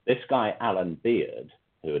that this guy, Alan Beard,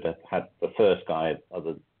 who had the first guy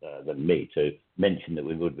other than me to mention that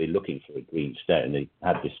we would be looking for a green stone, he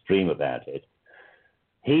had this dream about it.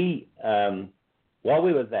 He, while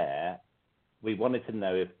we were there, we wanted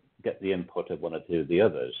to get the input of one or two of the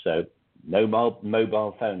others. So no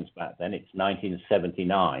mobile phones back then. It's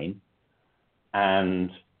 1979.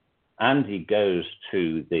 And Andy goes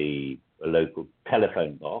to the local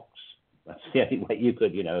telephone box. That's the only way you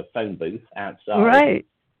could, a phone booth outside. Right.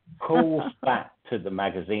 Calls back to the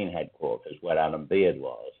magazine headquarters where Alan Beard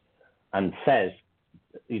was and says,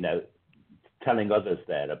 telling others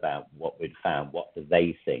there about what we'd found, what do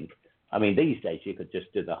they think. I mean, these days you could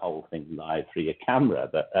just do the whole thing live through your camera,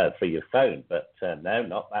 but through your phone. But no,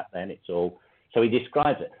 not back then. It's all. So he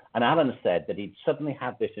describes it. And Alan said that he'd suddenly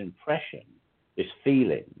had this impression, this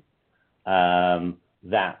feeling,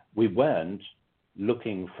 that we weren't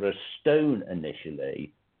looking for a stone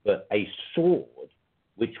initially, but a sword,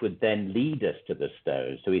 which would then lead us to the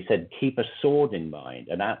stone. So he said, keep a sword in mind.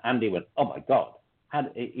 And Andy went, oh, my God.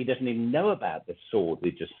 He doesn't even know about the sword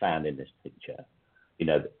we just found in this picture.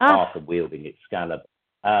 Arthur wielding Excalibur.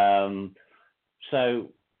 So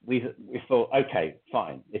we thought, okay,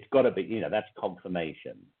 fine. It's got to be, that's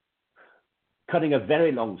confirmation. Cutting a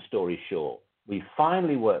very long story short, we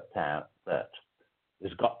finally worked out that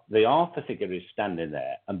the Arthur figure is standing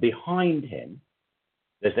there, and behind him,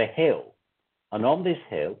 there's a hill. And on this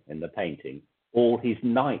hill, in the painting, all his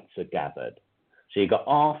knights are gathered. So you've got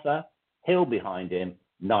Arthur, hill behind him,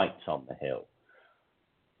 knights on the hill.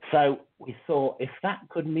 So we thought if that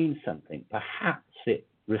could mean something, perhaps it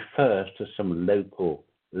refers to some local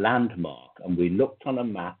landmark. And we looked on a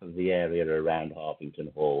map of the area around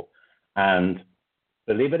Harpington Hall. And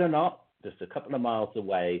believe it or not, just a couple of miles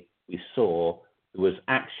away, we saw there was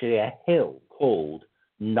actually a hill called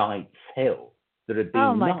Knight's Hill. There had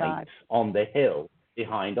been knights on the hill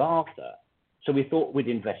behind Arthur. So we thought we'd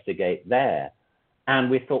investigate there. And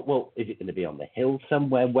we thought, well, is it going to be on the hill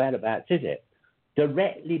somewhere? Whereabouts is it?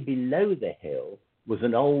 Directly below the hill was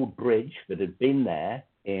an old bridge that had been there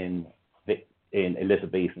in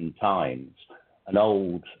Elizabethan times, an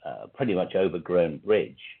old, pretty much overgrown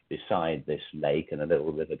bridge beside this lake and a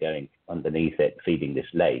little river going underneath it, feeding this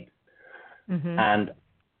lake. Mm-hmm. And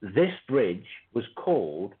this bridge was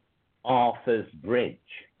called Arthur's Bridge.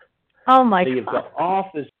 Oh, my God. So you've got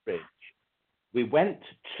Arthur's Bridge. We went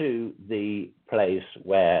to the place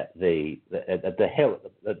where the hill,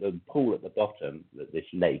 the pool at the bottom, this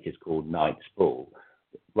lake is called Knight's Pool.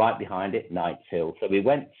 Right behind it, Knight's Hill. So we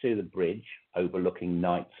went to the bridge overlooking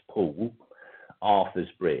Knight's Pool, Arthur's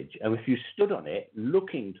Bridge. And if you stood on it,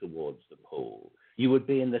 looking towards the pool, you would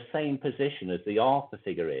be in the same position as the Arthur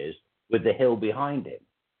figure is with the hill behind him.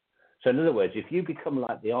 So in other words, if you become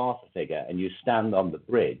like the Arthur figure and you stand on the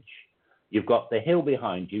bridge, you've got the hill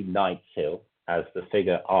behind you, Knight's Hill, as the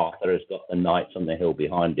figure Arthur has got the knights on the hill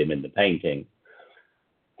behind him in the painting.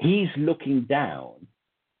 He's looking down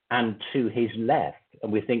and to his left.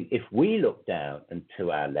 And we think if we look down and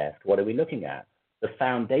to our left, what are we looking at? The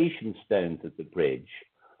foundation stones of the bridge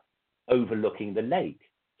overlooking the lake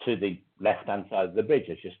to the left-hand side of the bridge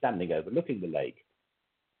as you're standing overlooking the lake.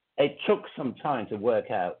 It took some time to work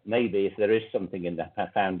out maybe if there is something in the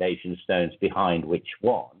foundation stones behind which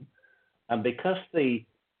one. And because the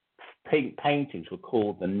pink paintings were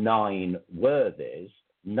called the 9 Worthies,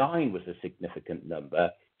 9 was a significant number.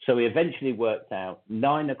 So we eventually worked out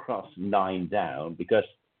 9 across, 9 down, because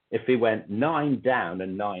if we went 9 down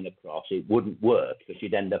and 9 across, it wouldn't work because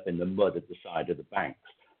you'd end up in the mud at the side of the banks.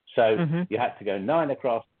 So you had to go 9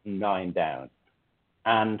 across and 9 down.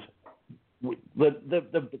 And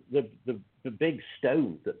the big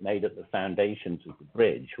stones that made up the foundations of the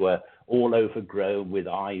bridge were all overgrown with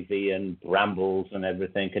ivy and brambles and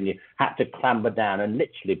everything, and you had to clamber down and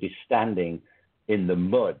literally be standing in the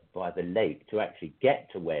mud by the lake to actually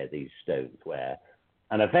get to where these stones were.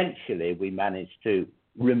 And eventually we managed to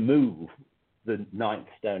remove the 9th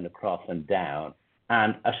stone across and down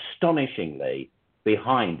and astonishingly,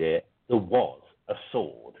 behind it, there was a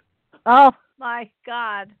sword. Oh, my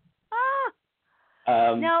God.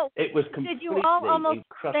 Now, it was did completely you all almost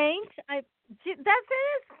encrusted. faint? That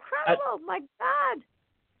is incredible. My God.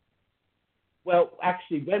 Well,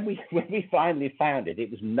 actually, when we finally found it,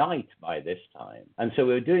 it was night by this time. And so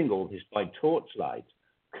we were doing all this by torchlight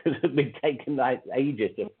because it had taken like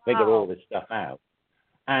ages to figure all this stuff out.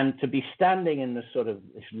 And to be standing in the sort of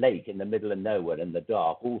this lake in the middle of nowhere in the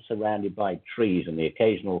dark, all surrounded by trees and the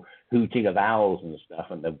occasional hooting of owls and stuff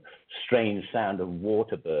and the strange sound of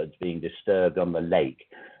water birds being disturbed on the lake.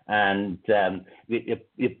 And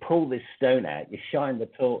you pull this stone out, you shine the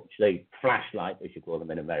torch, the flashlight, as you call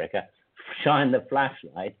them in America, shine the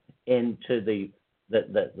flashlight into the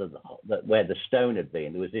where the stone had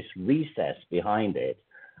been. There was this recess behind it,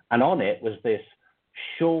 and on it was this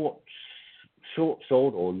short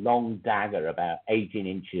sword or long dagger, about 18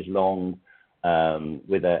 inches long,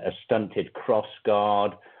 with a stunted cross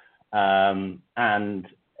guard, and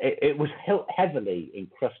it was heavily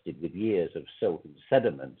encrusted with years of silt and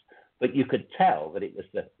sediment, but you could tell that it was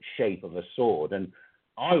the shape of a sword. And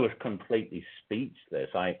I was completely speechless.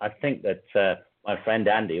 I think that my friend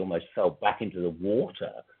Andy almost fell back into the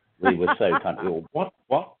water. We were so kind of, what?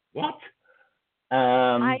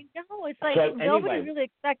 I know. It's like so nobody anyway, really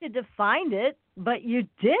expected to find it, but you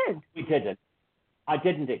did. We didn't. I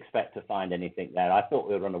didn't expect to find anything there. I thought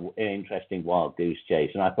we were on an interesting wild goose chase,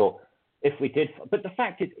 and I thought if we did, but the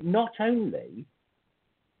fact is, not only,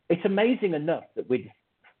 it's amazing enough that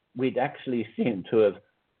we'd actually seemed to have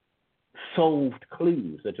solved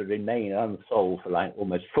clues that had remained unsolved for like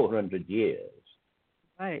almost 400 years.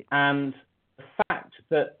 Right. And the fact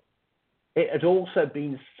that it had also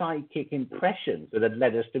been psychic impressions that had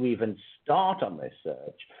led us to even start on this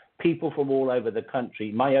search. People from all over the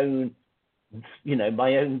country, my own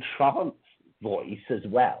trance voice as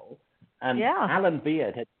well. And Alan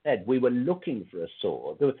Beard had said we were looking for a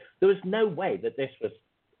sword. There was no way that this was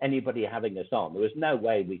anybody having us on. There was no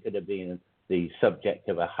way we could have been the subject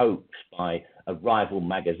of a hoax by a rival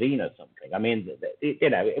magazine or something. I mean,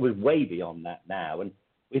 it was way beyond that now. And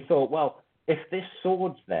we thought, well, if this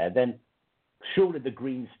sword's there, then surely the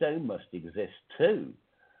green stone must exist too.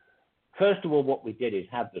 First of all, what we did is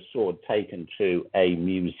have the sword taken to a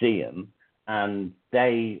museum, and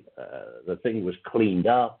the thing was cleaned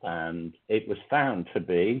up, and it was found to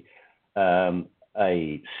be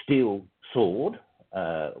a steel sword,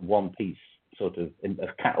 one-piece sort of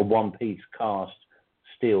a one-piece cast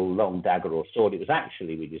steel long dagger or sword. It was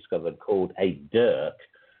actually, we discovered, called a dirk,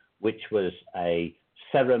 which was a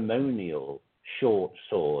ceremonial short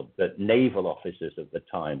sword that naval officers of the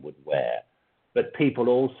time would wear. But people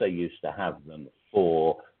also used to have them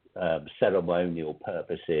for ceremonial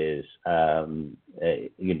purposes,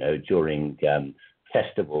 during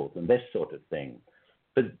festivals and this sort of thing.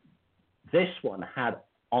 But this one had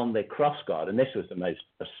on the crossguard, and this was the most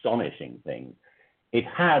astonishing thing, it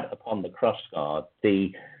had upon the crossguard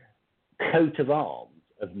the coat of arms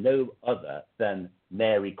of no other than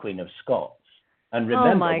Mary Queen of Scots. And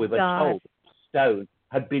remember, we were told the stone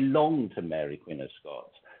had belonged to Mary Queen of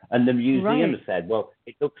Scots. And the museum said, well,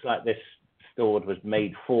 it looks like this sword was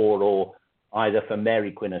made for, or either for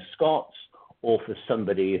Mary Queen of Scots or for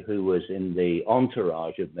somebody who was in the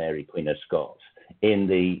entourage of Mary Queen of Scots in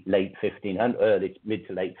the mid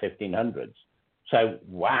to late 1500s. So,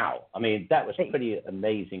 wow. I mean, that was a pretty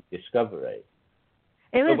amazing discovery.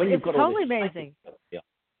 It's totally amazing.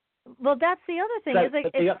 Well, that's the other thing.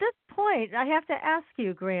 At this point, I have to ask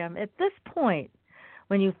you, Graham, at this point,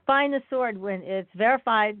 when you find the sword, when it's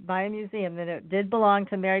verified by a museum that it did belong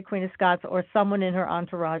to Mary Queen of Scots or someone in her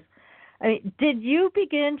entourage, I mean, did you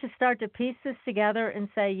begin to start to piece this together and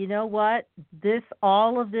say, you know what,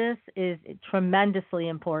 all of this is tremendously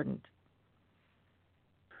important?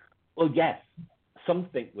 Well, yes.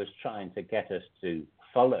 Something was trying to get us to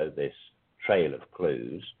follow this trail of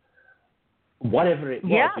clues. Whatever it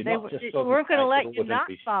was. Yeah, they weren't going to let you not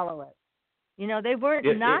follow it. They weren't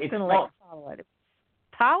not going to let you follow it. It's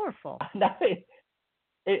powerful. No,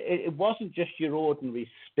 it wasn't just your ordinary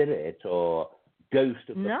spirit or ghost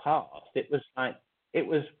of the past. It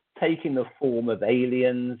was taking the form of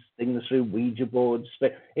aliens, things through Ouija boards.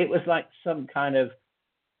 It was like some kind of,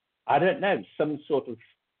 I don't know, some sort of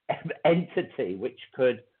entity which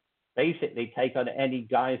could basically take on any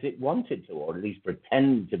guise it wanted to, or at least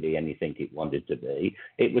pretend to be anything it wanted to be.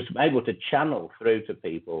 It was able to channel through to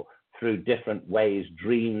people through different ways,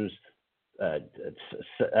 dreams,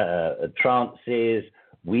 trances,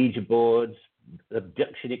 Ouija boards,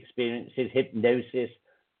 abduction experiences, hypnosis,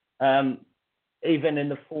 even in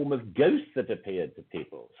the form of ghosts that appeared to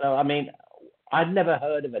people. So, I mean, I'd never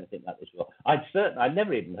heard of anything like this before. I'd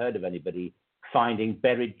never even heard of anybody finding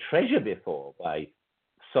buried treasure before by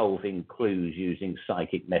solving clues using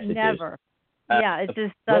psychic messages. Never. Yeah, it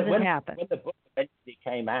just doesn't happen. When the book eventually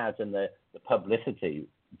came out and the publicity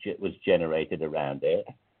was generated around it,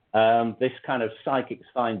 this kind of psychics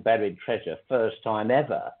find buried treasure, first time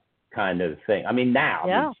ever kind of thing. I mean,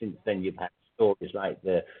 now, since then, you've had stories like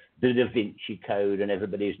the Da Vinci Code, and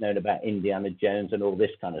everybody's known about Indiana Jones and all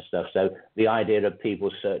this kind of stuff. So the idea of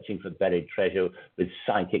people searching for buried treasure with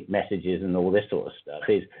psychic messages and all this sort of stuff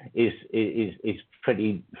is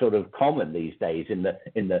pretty sort of common these days in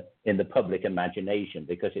the public imagination,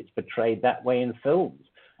 because it's portrayed that way in films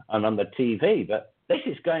and on the TV. But this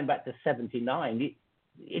is going back to 1979.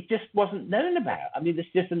 It just wasn't known about. I mean, this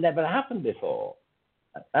just never happened before.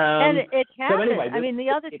 And it happened. So anyway, I mean, the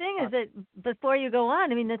other thing is that before you go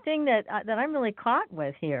on, I mean, the thing that I'm really caught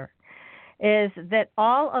with here is that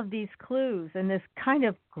all of these clues and this kind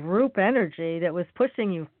of group energy that was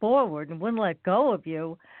pushing you forward and wouldn't let go of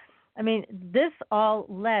you, I mean, this all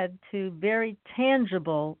led to very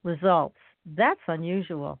tangible results. That's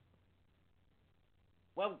unusual.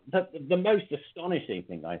 Well, the most astonishing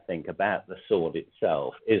thing, I think, about the sword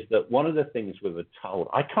itself is that one of the things we were told,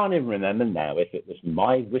 I can't even remember now if it was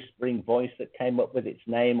my whispering voice that came up with its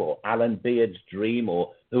name, or Alan Beard's dream,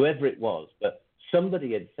 or whoever it was, but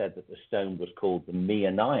somebody had said that the stone was called the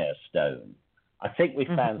Meonia stone. I think we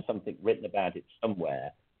found something written about it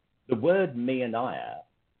somewhere. The word Meonia,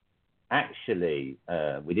 actually,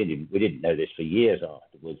 we didn't know this for years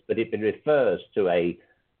afterwards, but it refers to a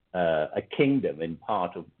kingdom in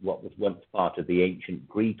part of what was once part of the ancient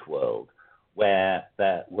Greek world, where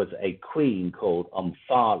there was a queen called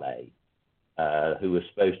Omphale, who was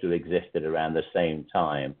supposed to have existed around the same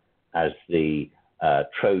time as the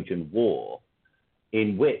Trojan War,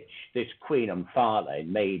 in which this Queen Omphale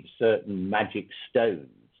made certain magic stones,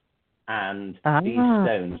 and these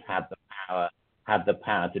stones had the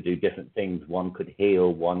power to do different things. One could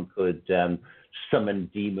heal, one could summon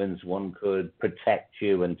demons, one could protect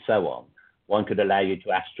you, and so on. One could allow you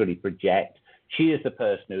to astrally project. She is the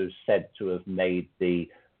person who's said to have made the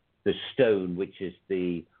stone, which is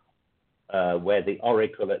the where the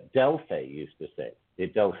oracle at Delphi used to sit. The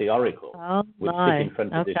Delphi oracle would sit in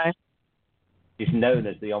front of this. It's known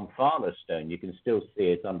as the Omphale stone. You can still see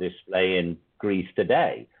it on display in Greece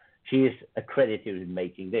today. She is accredited in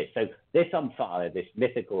making this. So this Omphale, this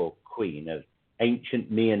mythical queen of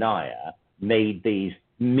ancient Meonia, made these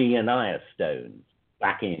Meonia stones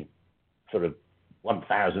back in sort of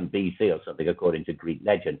 1000 BC or something, according to Greek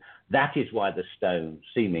legend. That is why the stone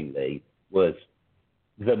seemingly was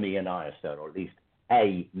the Meonia stone, or at least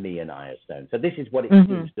a Meonia stone. So this is what it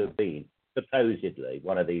seems to have been, supposedly,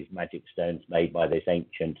 one of these magic stones made by this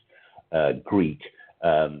ancient Greek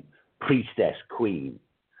priestess queen.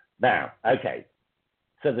 Now, okay,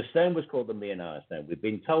 so the stone was called the Meonia stone. We've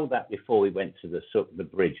been told that before we went to the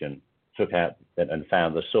bridge and took out and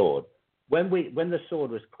found the sword. When the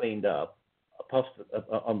sword was cleaned up,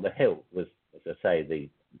 on the hilt was, as I say,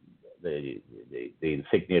 the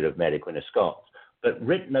insignia of Mary Queen of Scots, but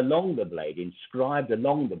written along the blade, inscribed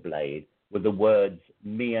along the blade, were the words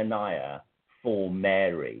Meonia for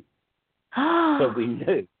Mary. So we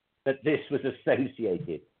knew that this was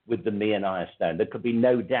associated with the Meonia stone. There could be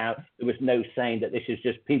no doubt. There was no saying that this is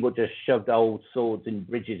just people just shoved old swords in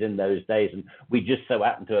bridges in those days and we just so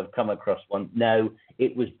happened to have come across one. No,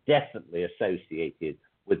 it was definitely associated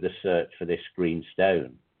with the search for this green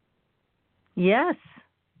stone. Yes.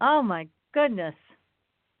 Oh, my goodness.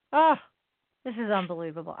 Oh, this is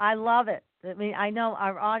unbelievable. I love it. I mean, I know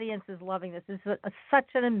our audience is loving this. This is such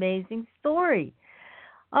an amazing story.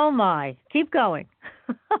 Oh, my. Keep going.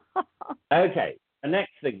 Okay. The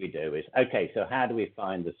next thing we do is, okay, so how do we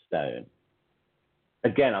find the stone?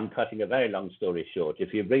 Again, I'm cutting a very long story short.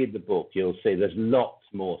 If you read the book, you'll see there's lots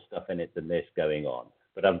more stuff in it than this going on.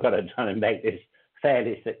 But I've got to try and make this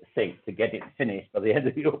fairly succinct to get it finished by the end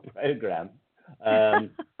of your program.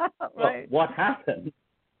 Right. What happened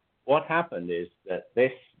is that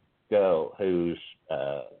this girl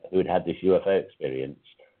who'd had this UFO experience,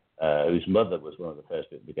 whose mother was one of the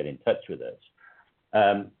first people to get in touch with us,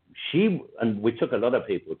 we took a lot of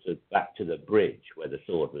people back to the bridge where the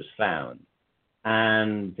sword was found,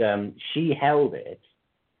 and she held it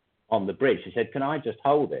on the bridge. She said, "Can I just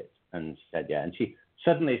hold it?" And she said, "Yeah." And she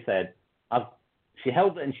suddenly said, she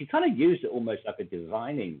held it, and she kind of used it almost like a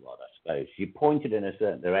divining rod, I suppose. She pointed in a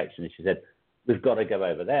certain direction, and she said, "We've got to go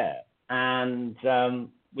over there." And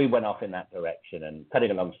we went off in that direction, and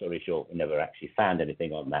cutting a long story short, we never actually found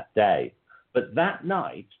anything on that day. But that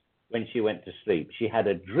night, when she went to sleep, she had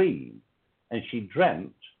a dream, and she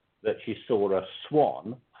dreamt that she saw a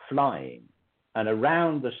swan flying, and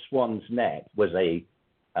around the swan's neck was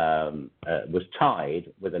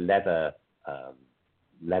tied with a leather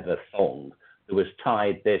thong. There was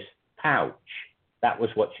tied this pouch. That was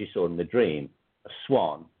what she saw in the dream, a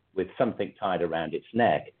swan with something tied around its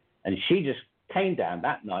neck. And she just came down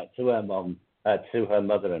that night to her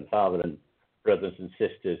mother and father and brothers and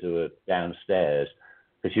sisters who were downstairs,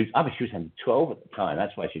 because she was only 12 at the time.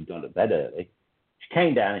 That's why she'd gone to bed early. She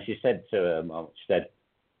came down and she said to her mom, she said,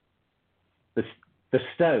 the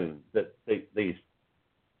stone that these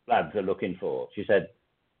lads are looking for, she said,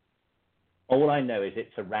 all I know is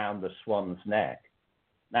it's around the swan's neck.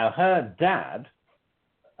 Now, her dad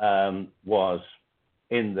was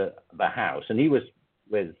in the house, and he was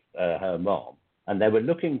with her mom, and they were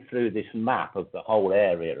looking through this map of the whole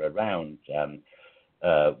area around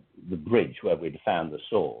the bridge where we'd found the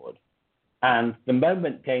sword. And the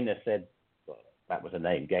moment Gaynor said, well, that was her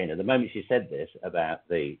name, Gaynor, the moment she said this about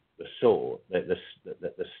the sword, the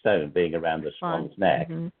stone being around the swan's neck,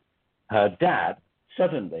 her dad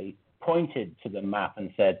suddenly pointed to the map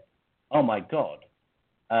and said, oh my God,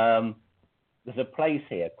 there's a place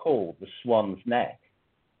here called the Swan's Neck.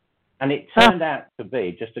 And it turned out to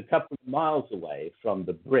be just a couple of miles away from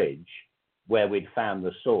the bridge where we'd found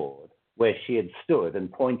the sword, where she had stood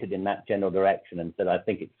and pointed in that general direction and said, I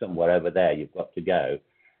think it's somewhere over there, you've got to go.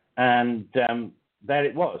 And there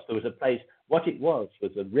it was. There was a place. What it was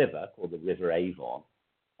a river called the River Avon.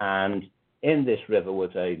 And in this river was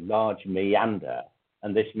a large meander.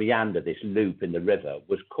 And this meander, this loop in the river,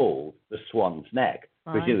 was called the Swan's Neck,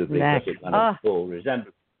 presumably because it kind of full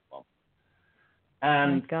resemblance to one.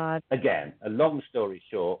 And again, a long story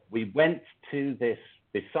short, we went to this,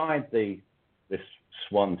 beside this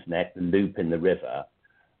Swan's Neck, the loop in the river.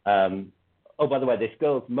 Oh, by the way, this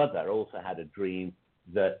girl's mother also had a dream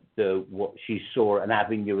that she saw an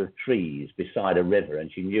avenue of trees beside a river,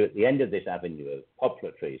 and she knew at the end of this avenue of poplar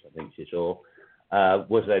trees, I think she saw,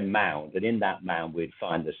 was a mound, and in that mound we'd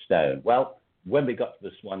find the stone. Well, when we got to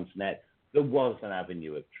the Swan's Neck, there was an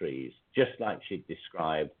avenue of trees, just like she'd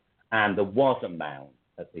described, and there was a mound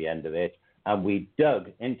at the end of it, and we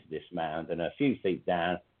dug into this mound, and a few feet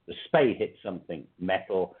down, the spade hit something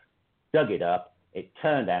metal, dug it up. It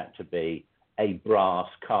turned out to be a brass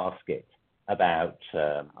casket, about,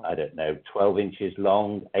 12 inches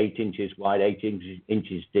long, 8 inches wide, 8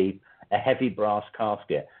 inches deep, a heavy brass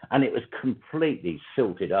casket. And it was completely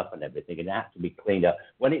silted up and everything. It had to be cleaned up.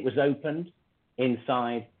 When it was opened,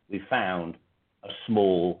 inside, we found a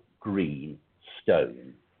small green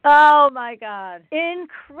stone. Oh, my God.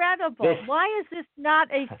 Incredible. Why is this not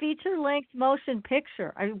a feature-length motion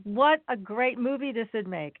picture? What a great movie this would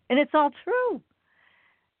make. And it's all true.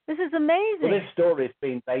 This is amazing. Well, this story's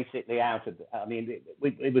been basically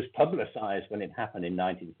it was publicized when it happened in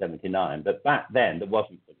 1979, but back then there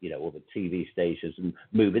wasn't, all the TV stations and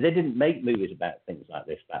movies. They didn't make movies about things like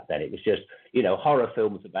this back then. It was just, horror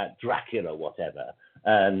films about Dracula, whatever,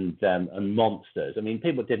 and monsters. I mean,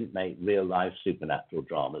 people didn't make real-life supernatural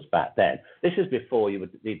dramas back then. This is before you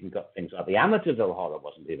even got things like the Amityville horror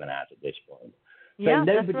wasn't even out at this point. So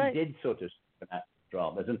nobody did sort of supernatural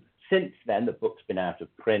dramas. And since then, the book's been out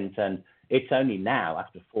of print, and it's only now,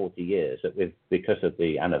 after 40 years, that because of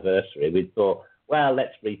the anniversary, we thought, well,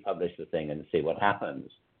 let's republish the thing and see what happens.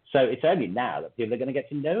 So it's only now that people are going to get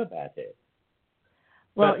to know about it.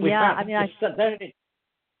 Well,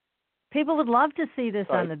 people would love to see this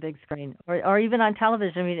on the big screen or even on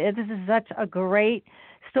television. I mean, this is such a great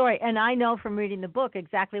story. And I know from reading the book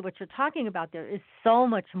exactly what you're talking about. There is so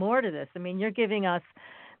much more to this. I mean, you're giving us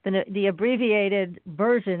the abbreviated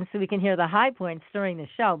version so we can hear the high points during the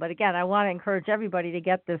show. But again, I want to encourage everybody to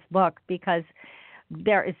get this book because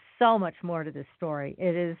there is so much more to this story.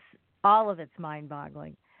 It is, all of it's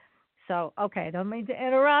mind-boggling. So, okay, don't mean to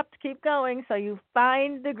interrupt. Keep going. So you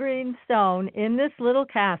find the green stone in this little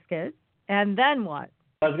casket, and then what?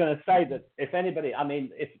 I was going to say that if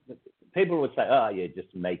people would say, oh, you're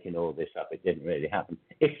just making all this up, it didn't really happen.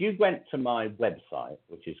 If you went to my website,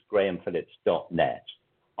 which is grahamphillips.net,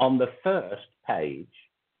 on the first page,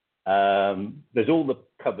 there's all the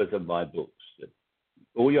covers of my books.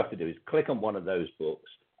 All you have to do is click on one of those books,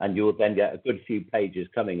 and you'll then get a good few pages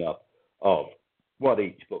coming up of what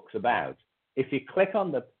each book's about. If you click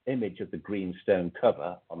on the image of the green stone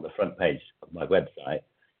cover on the front page of my website,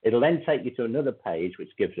 it'll then take you to another page,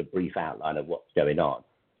 which gives a brief outline of what's going on.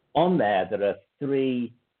 On there are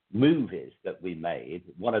 3 movies that we made,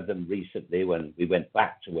 one of them recently when we went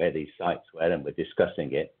back to where these sites were and we're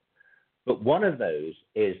discussing it. But one of those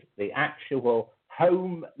is the actual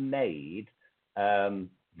homemade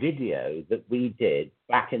video that we did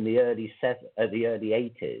back in the early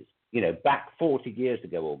 80s. back 40 years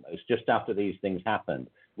ago almost, just after these things happened,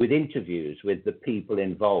 with interviews with the people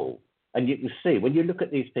involved. And you can see, when you look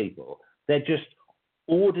at these people, they're just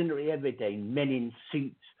ordinary, everyday men in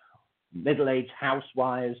suits, middle-aged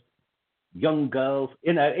housewives, young girls.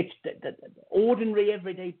 It's ordinary,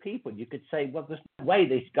 everyday people. You could say, well, there's no way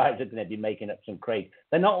these guys are going to be making up some crazy.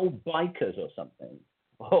 They're not all bikers or something.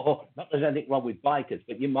 Or not there's anything wrong with bikers,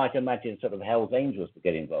 but you might imagine sort of Hell's Angels to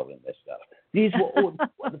get involved in this stuff. These were all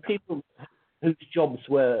the people whose jobs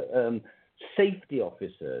were safety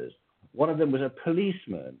officers. One of them was a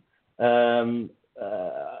policeman,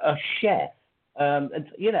 a chef.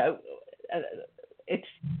 It's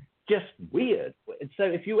just weird. So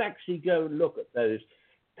if you actually go and look at those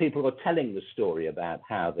people who are telling the story about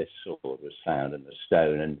how this sword was found and the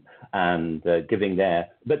stone and giving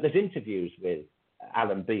but there's interviews with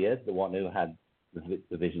Alan Beard, the one who had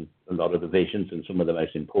the vision, a lot of the visions and some of the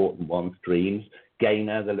most important ones, dreams.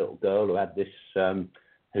 Gaynor, the little girl who had this,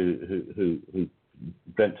 who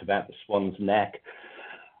dreamt about the swan's neck,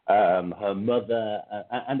 her mother,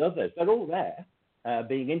 and others. They're all there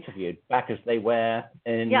being interviewed back as they were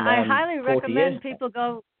in. Yeah, I highly 40 recommend years people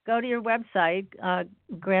go to your website,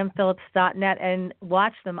 grahamphillips.net, and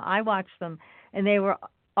watch them. I watched them, and they were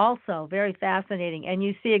also very fascinating. And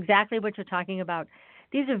you see exactly what you're talking about.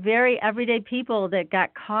 These are very everyday people that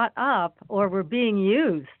got caught up or were being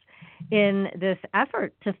used in this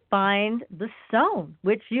effort to find the stone,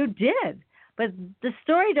 which you did. But the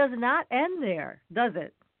story does not end there, does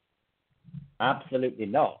it? Absolutely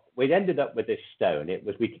not. We ended up with this stone.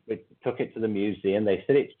 We took it to the museum. They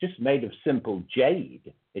said it's just made of simple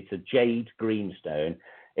jade. It's a jade green stone.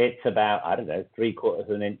 It's about, 3/4 of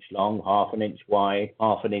an inch long, 1/2 an inch wide,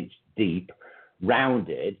 1/2 an inch deep,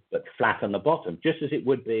 rounded, but flat on the bottom, just as it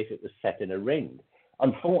would be if it was set in a ring.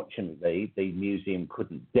 Unfortunately, the museum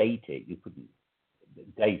couldn't date it. You couldn't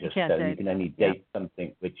date a stone. You can only date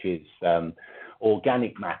something which is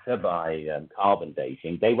organic matter by carbon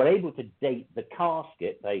dating. They were able to date the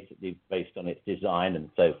casket, basically based on its design and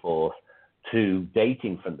so forth, to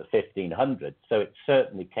dating from the 1500s. So it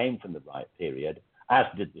certainly came from the right period, as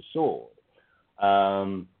did the sword.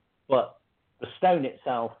 But the stone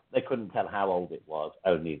itself, they couldn't tell how old it was,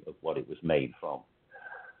 only of what it was made from.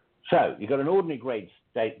 So you got an ordinary grade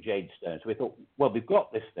jade stone. So we thought, well, we've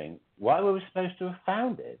got this thing. Why were we supposed to have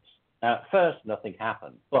found it? Now, at first, nothing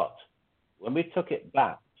happened. But when we took it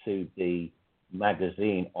back to the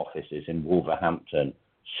magazine offices in Wolverhampton,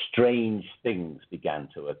 strange things began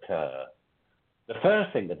to occur. The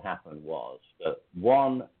first thing that happened was that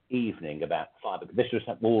one evening about 5 o'clock, this was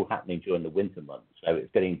all happening during the winter months, so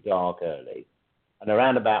it's getting dark early. And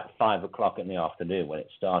around about 5 o'clock in the afternoon, when it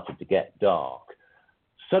started to get dark,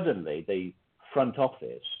 suddenly the front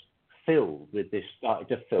office started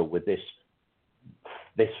to fill with this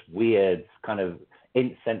weird kind of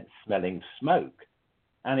incense-smelling smoke.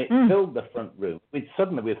 And it filled the front room.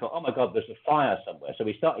 Suddenly we thought, oh, my God, there's a fire somewhere. So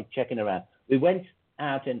we started checking around. We went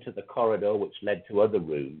out into the corridor, which led to other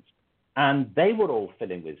rooms, and they were all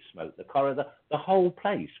filling with smoke. The corridor, the whole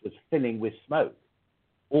place was filling with smoke.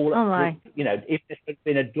 If there had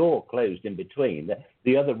been a door closed in between,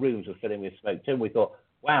 the other rooms were filling with smoke too. And we thought,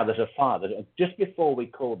 wow, there's a fire. Just before we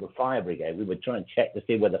called the fire brigade, we were trying to check to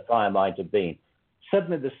see where the fire might have been.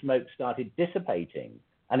 Suddenly the smoke started dissipating,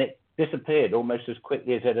 and it disappeared almost as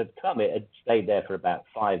quickly as it had come. It had stayed there for about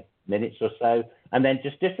 5 minutes or so, and then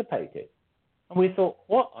just dissipated. And we thought,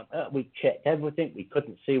 what on earth? We checked everything. We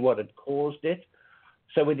couldn't see what had caused it.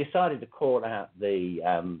 So we decided to call out the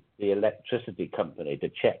electricity company to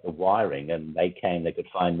check the wiring, and they came. They could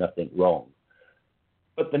find nothing wrong.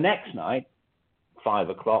 But the next night, 5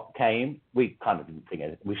 o'clock came. We kind of didn't think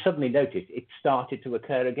anything. We suddenly noticed it started to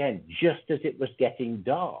occur again, just as it was getting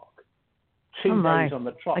dark. 2 days on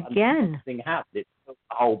the trot. Again. And something happened. It filled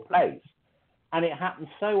the whole place. And it happened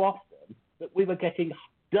so often that we were getting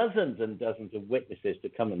dozens and dozens of witnesses to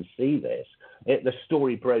come and see this. The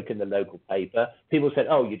story broke in the local paper. People said,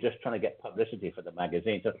 oh, you're just trying to get publicity for the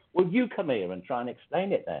magazine. So, well, you come here and try and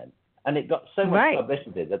explain it then. And it got so much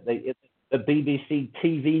publicity that the BBC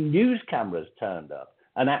TV news cameras turned up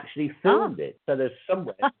and actually filmed it. So there's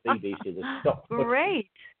somewhere at the BBC that stopped footage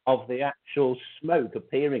of the actual smoke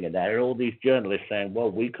appearing in there. And all these journalists saying, well,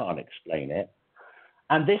 we can't explain it.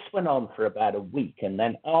 And this went on for about a week. And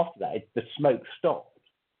then after that, the smoke stopped.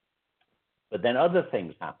 But then other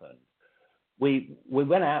things happened. We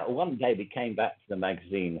went out. One day we came back to the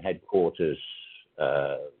magazine headquarters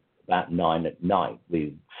about 9 at night.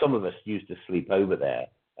 Some of us used to sleep over there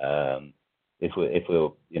if we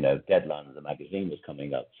were, deadline of the magazine was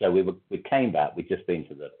coming up. So we came back. We'd just been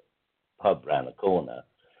to the pub round the corner.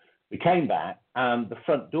 We came back, and the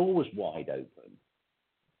front door was wide open.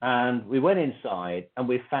 And we went inside, and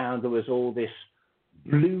we found there was all this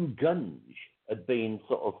blue gunge had been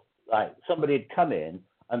sort of like somebody had come in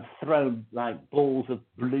and thrown like balls of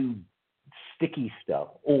blue sticky stuff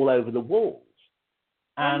all over the walls.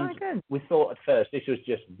 And we thought at first this was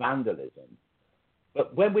just vandalism.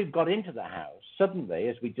 But when we got into the house, suddenly,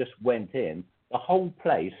 as we just went in, the whole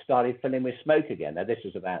place started filling with smoke again. Now, this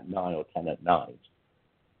was about 9 or 10 at night.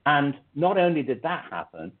 And not only did that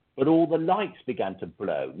happen, but all the lights began to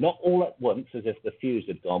blow. Not all at once, as if the fuse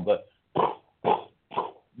had gone, but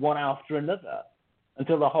one after another,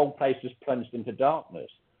 until the whole place was plunged into darkness.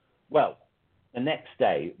 Well, the next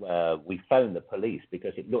day, we phoned the police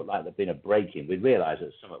because it looked like there'd been a break-in. We realised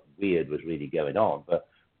that something weird was really going on, but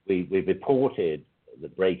we reported the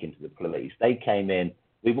break-in to the police. They came in.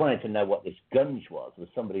 We wanted to know what this gunge was. Was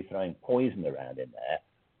somebody throwing poison around in there?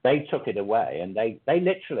 They took it away, and they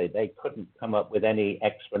couldn't come up with any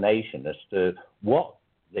explanation as to what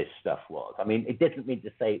this stuff was. I mean, it didn't mean to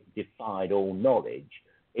say it defied all knowledge.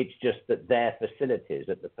 It's just that their facilities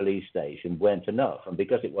at the police station weren't enough, and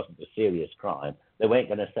because it wasn't a serious crime, they weren't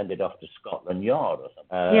going to send it off to Scotland Yard or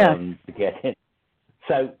something to get in.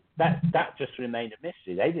 So that just remained a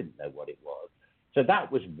mystery. They didn't know what it was. So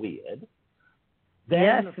that was weird.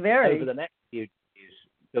 Then, over the next few years,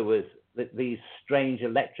 there was these strange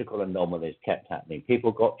electrical anomalies kept happening.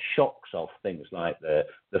 People got shocks off things like the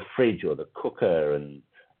fridge or the cooker and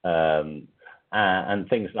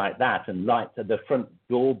things like that. And the front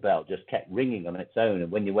doorbell just kept ringing on its own.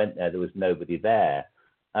 And when you went there was nobody there.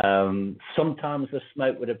 Sometimes the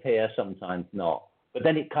smoke would appear, sometimes not. But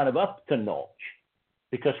then it kind of upped a notch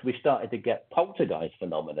because we started to get poltergeist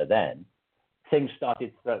phenomena then. Things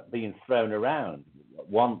started being thrown around.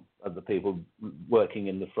 One of the people working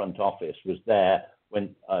in the front office was there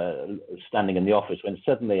when standing in the office when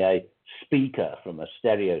suddenly a speaker from a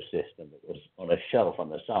stereo system that was on a shelf on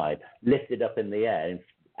the side lifted up in the air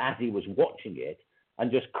as he was watching it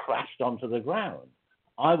and just crashed onto the ground.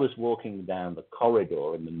 I was walking down the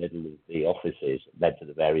corridor in the middle of the offices that led to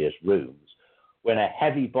the various rooms when a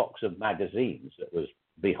heavy box of magazines that was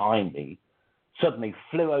behind me suddenly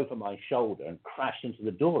flew over my shoulder and crashed into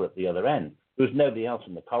the door at the other end. There was nobody else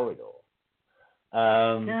in the corridor.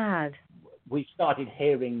 God. We started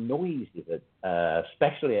hearing noises,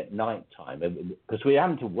 especially at night time, because we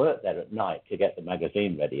had to work there at night to get the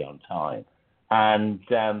magazine ready on time. And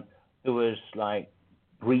there was like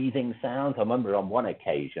breathing sounds. I remember on one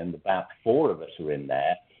occasion, about 4 of us were in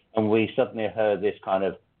there, and we suddenly heard this kind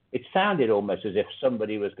of, it sounded almost as if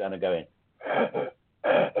somebody was going to go in.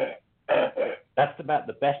 That's about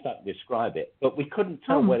the best I can describe it. But we couldn't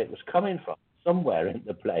tell where it was coming from, somewhere in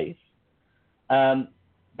the place.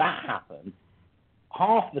 That happened.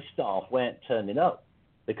 Half the staff weren't turning up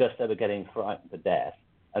because they were getting frightened to death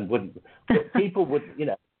and wouldn't. But people would,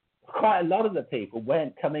 quite a lot of the people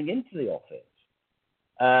weren't coming into the office.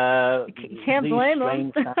 You can't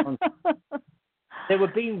blame them. They were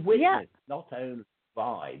being witnessed not only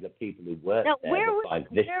by the people who worked there, but by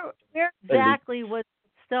this. Where exactly was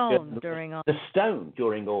Stone during all the stone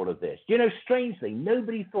during all of this? Strangely,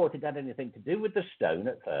 nobody thought it had anything to do with the stone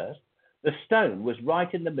at first. The stone was right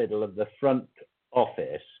in the middle of the front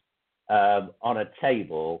office on a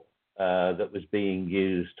table that was being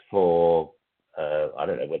used for, I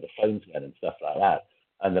don't know, where the phones went and stuff like that,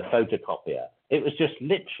 and the photocopier. It was just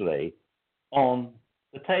literally on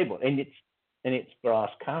the table in its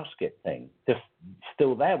brass casket thing, just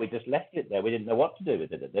still there. We just left it there. We didn't know what to do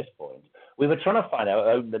with it at this point. We were trying to find out who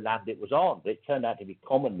owned the land it was on, but it turned out to be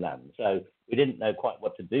common land, so we didn't know quite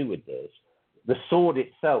what to do with this. The sword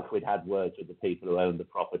itself, we'd had words with the people who owned the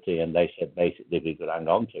property, and they said basically we could hang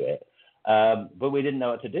on to it. But we didn't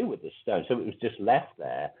know what to do with this stone, so it was just left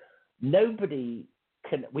there. Nobody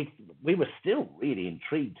can. We were still really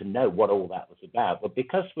intrigued to know what all that was about, but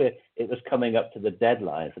because it was coming up to the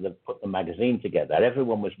deadline for put the magazine together,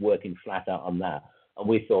 everyone was working flat out on that, and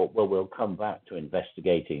we thought, well, we'll come back to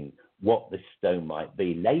investigating what this stone might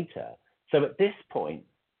be later. So at this point,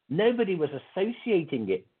 nobody was associating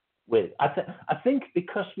it with. I think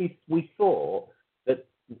because we thought that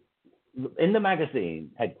in the magazine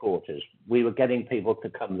headquarters, we were getting people to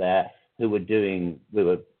come there who were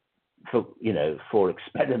for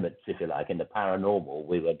experiments, if you like, in the paranormal.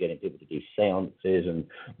 We were getting people to do seances and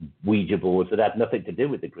Ouija boards that had nothing to do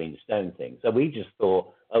with the green stone thing. So we just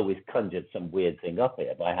thought, we've conjured some weird thing up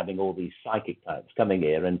here by having all these psychic types coming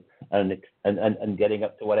here and getting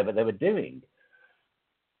up to whatever they were doing.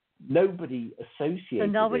 Nobody associated. So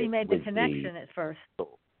nobody made the connection at first.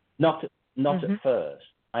 Not at first.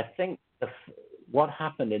 I think what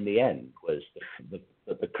happened in the end was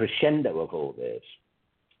the the crescendo of all this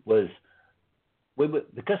was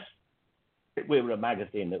because we were a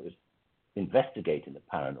magazine that was investigating the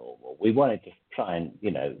paranormal. We wanted to try and,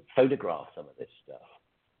 photograph some of this stuff,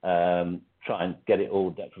 try and get it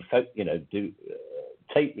all done, do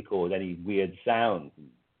tape record any weird sounds and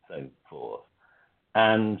so forth.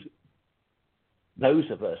 And those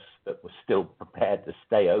of us that were still prepared to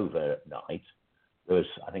stay over at night,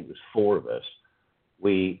 I think there was 4 of us,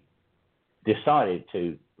 we decided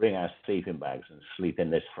to bring our sleeping bags and sleep in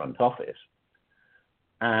this front office.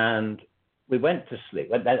 And we went to sleep.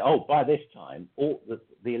 And then, by this time, all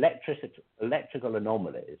the electrical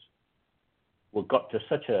anomalies got to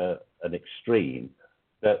such an extreme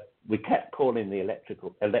that we kept calling the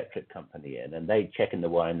electric company in, and they check in the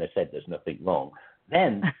wire and they said there's nothing wrong.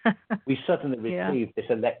 Then we suddenly received this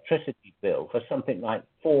electricity bill for something like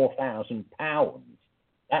 £4,000.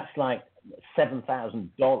 That's like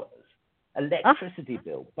 $7,000. Electricity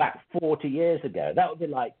bill back 40 years ago. That would be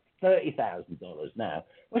like $30,000 now.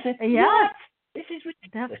 We said, what? This is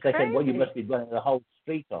ridiculous. They said, well, you must be running the whole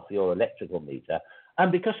street off your electrical meter. And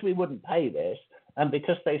because we wouldn't pay this, and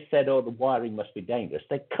because they said, the wiring must be dangerous,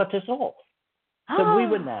 they cut us off. So we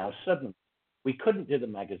were now suddenly, we couldn't do the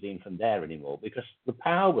magazine from there anymore because the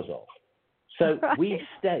power was off. So we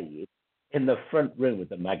stayed in the front room with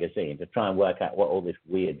the magazine to try and work out what all this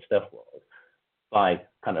weird stuff was by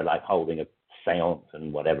kind of like holding a seance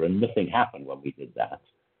and whatever, and nothing happened when we did that.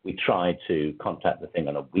 We tried to contact the thing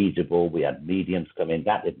on a Ouija board. We had mediums come in.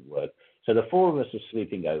 That didn't work. So the 4 of us were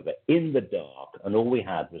sleeping over in the dark, and all we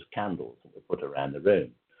had was candles that were put around the room.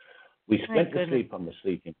 We went to sleep on the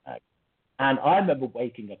sleeping bag. And I remember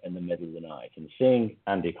waking up in the middle of the night and seeing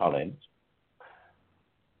Andy Collins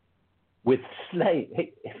with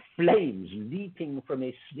flames leaping from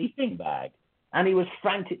his sleeping bag. And he was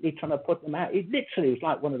frantically trying to put them out. It literally was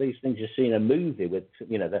like one of these things you see in a movie with,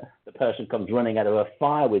 the person comes running out of a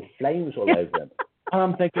fire with flames all over them. And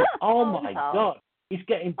I'm thinking, oh my God, he's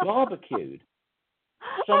getting barbecued.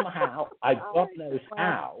 Somehow, God knows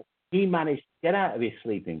how, he managed to get out of his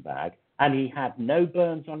sleeping bag, and he had no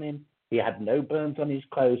burns on him. He had no burns on his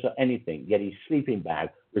clothes or anything, yet his sleeping bag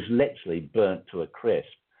was literally burnt to a crisp.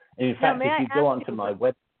 And in fact, if you go onto my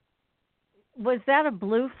website... Was that a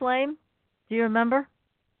blue flame? Do you remember?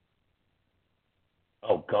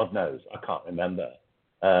 Oh, God knows. I can't remember.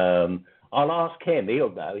 I'll ask him.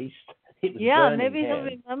 He'll know. Maybe he'll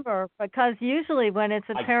remember. Because usually when it's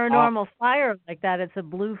a paranormal fire like that, it's a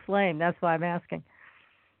blue flame. That's why I'm asking.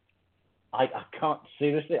 I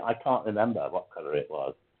can't remember what color it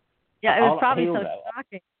was. Yeah, it was probably so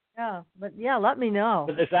shocking. Yeah, but let me know.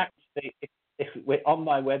 But there's actually, if we're on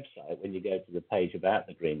my website, when you go to the page about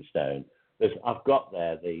the Greenstone, I've got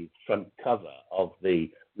there the front cover of the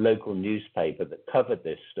local newspaper that covered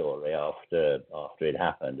this story after it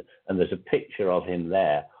happened, and there's a picture of him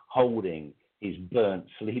there holding his burnt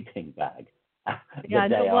sleeping bag. Yeah,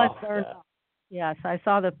 and it was burned up. Yes, I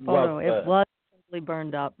saw the photo. It was simply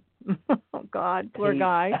burned up. Oh God, poor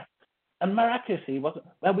guy. And miraculously,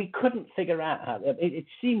 we couldn't figure out how. It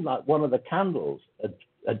seemed like one of the candles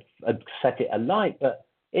had set it alight, but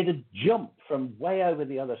it had jumped from way over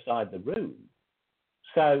the other side of the room.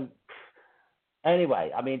 So,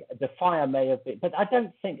 anyway, I mean, the fire may have been, but I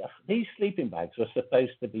don't think these sleeping bags were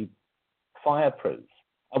supposed to be fireproof.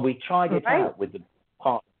 And we tried it out with the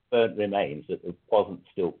part of burnt remains that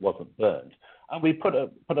wasn't burnt, and we put a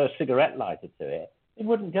cigarette lighter to it. It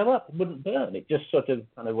wouldn't go up. It wouldn't burn. It just sort of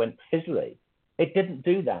kind of went fizzly. It didn't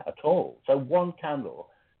do that at all. So one candle,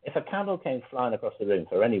 if a candle came flying across the room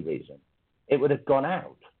for any reason, it would have gone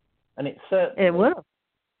out. And it would have.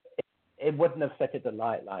 It wouldn't have set it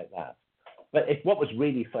alight like that. But what was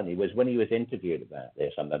really funny was when he was interviewed about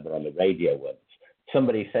this, I remember on the radio once,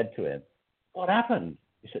 somebody said to him, what happened?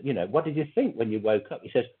 He said, what did you think when you woke up? He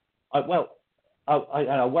says, I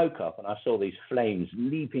woke up and I saw these flames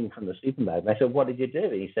leaping from the sleeping bag. And I said, what did you do?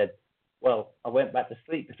 And he said, well, I went back to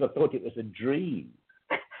sleep because I thought it was a dream.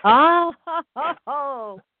 Oh.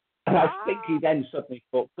 And I think he then suddenly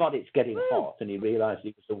thought, God, it's getting hot. And he realized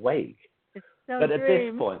he was awake. But at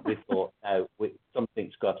this point, we thought, no,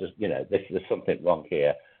 something's got to, there's something wrong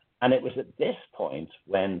here. And it was at this point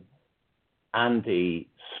when Andy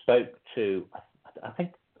spoke to, I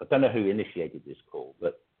don't know who initiated this call,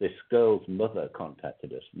 but this girl's mother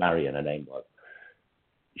contacted us, Marion, her name was.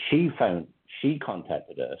 She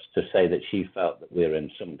contacted us to say that she felt that we were in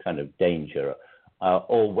some kind of danger,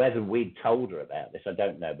 or whether we'd told her about this, I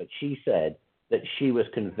don't know. But she said that she was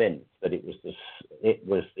convinced that it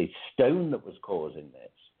was the stone that was causing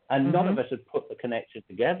this, and none of us had put the connection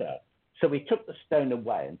together. So we took the stone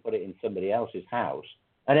away and put it in somebody else's house,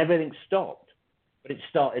 and everything stopped. but it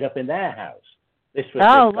started up in their house. This was this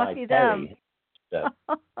guy, lucky Terry. them.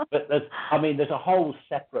 But there's a whole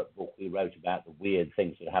separate book we wrote about the weird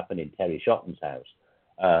things that happened in Terry Shotton's house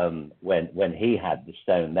when he had the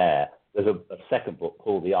stone there. There's a second book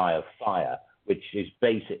called The Eye of Fire, which is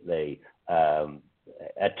basically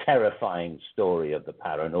a terrifying story of the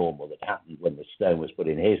paranormal that happened when the stone was put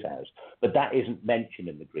in his house. But that isn't mentioned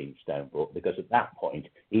in the Greenstone book because at that point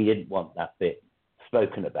he didn't want that bit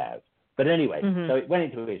spoken about. But anyway, so it went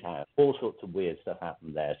into his house. All sorts of weird stuff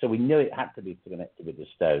happened there. So we knew it had to be connected with the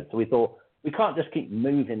stone. So we thought, we can't just keep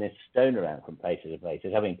moving this stone around from places to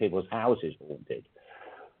places, having people's houses haunted.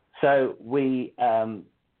 So we, Marion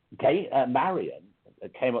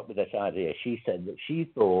came up with this idea. She said that she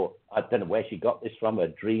thought, I don't know where she got this from, a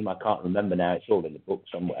dream, I can't remember now, it's all in the book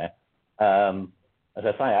somewhere. As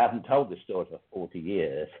I say, I haven't told this story for 40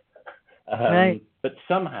 years. Right. But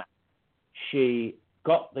somehow she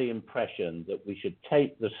got the impression that we should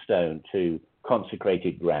take the stone to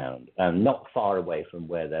consecrated ground, and not far away from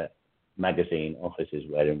where the magazine offices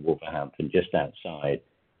were in Wolverhampton, just outside.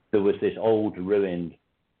 There was this old ruined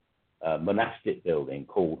monastic building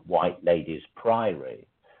called White Ladies Priory.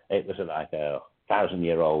 It was like a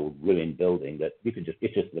 1,000-year-old ruined building that you could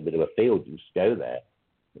it's just in the middle of a field, you just go there.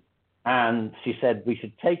 And she said we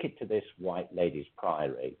should take it to this White Ladies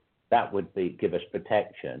Priory. That would give us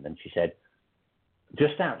protection. And she said,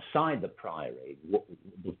 just outside the priory,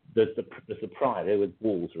 there's the priory with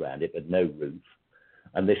walls around it, but no roof,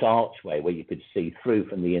 and this archway where you could see through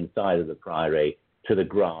from the inside of the priory to the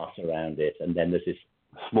grass around it, and then there's this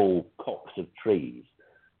small copse of trees.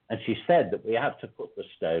 And she said that we had to put the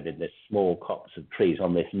stone in this small copse of trees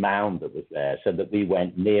on this mound that was there, so that we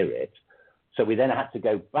went near it. So we then had to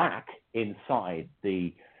go back inside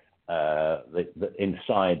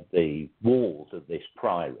inside the walls of this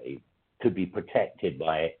priory to be protected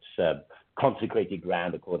by its consecrated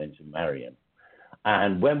ground, according to Marion.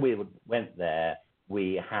 And when we went there,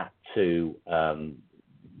 we had to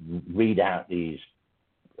read out these,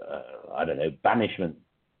 banishment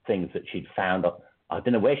things that she'd found. I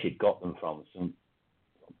don't know where she'd got them from, some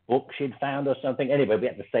book she'd found or something. Anyway, we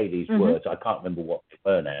had to say these words. I can't remember what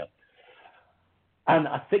they were now. And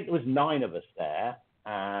I think there was 9 of us there,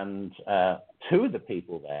 and 2 of the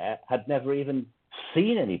people there had never even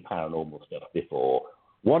seen any paranormal stuff before.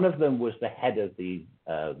 One of them was the head of the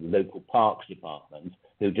local parks department,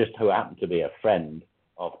 who happened to be a friend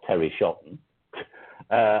of Terry Shotton.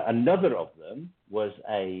 Another of them was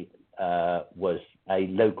a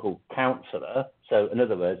local councillor, so in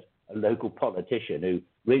other words, a local politician who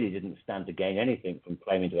really didn't stand to gain anything from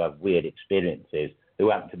claiming to have weird experiences, who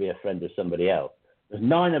happened to be a friend of somebody else. There's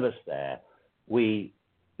 9 of us there. We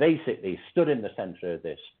basically stood in the centre of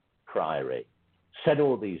this priory, said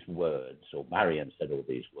all these words, or Marion said all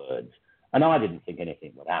these words, and I didn't think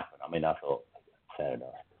anything would happen. I mean, I thought, fair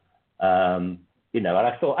enough. And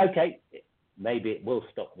I thought, okay, maybe it will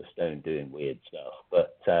stop the stone doing weird stuff.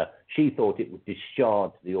 But she thought it would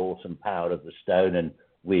discharge the awesome power of the stone and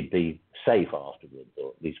we'd be safe afterwards,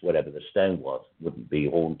 or at least whatever the stone was wouldn't be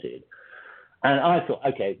haunted. And I thought,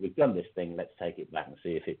 okay, we've done this thing, let's take it back and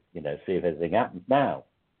see if anything happens now.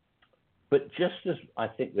 But just as I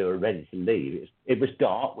think we were ready to leave, it was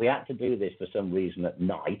dark. We had to do this for some reason at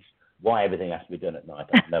night. Why everything has to be done at night,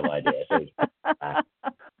 I have no idea. So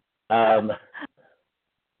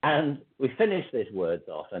and we finished these words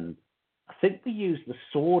off, and I think we used the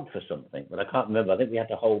sword for something, but I can't remember. I think we had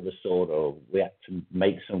to hold the sword, or we had to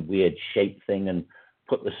make some weird shape thing and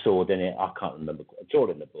put the sword in it. I can't remember. It's all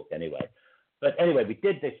in the book anyway. But anyway, we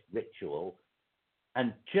did this ritual,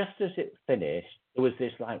 and just as it finished, there was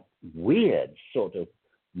this like weird sort of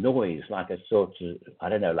noise, like a sort of, I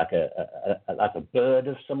don't know, like a bird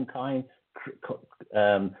of some kind,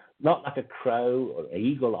 not like a crow or an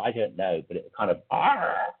eagle, I don't know, but it kind of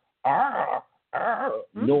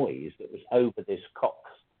noise that was over this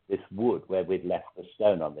copse, this wood where we'd left the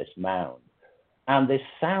stone on this mound. And this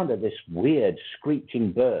sound of this weird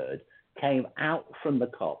screeching bird came out from the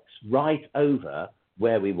copse right over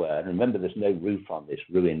where we were. And remember, there's no roof on this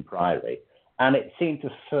ruined priory. And it seemed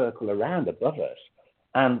to circle around above us.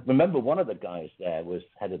 And remember, one of the guys there was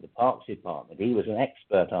head of the parks department. He was an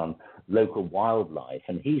expert on local wildlife.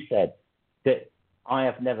 And he said that I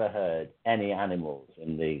have never heard any animals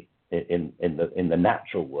in the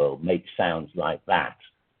natural world make sounds like that.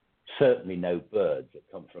 Certainly no birds that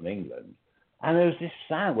come from England. And there was this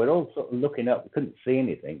sound. We're all sort of looking up. We couldn't see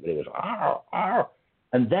anything, but it was arr, arr.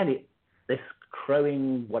 And then this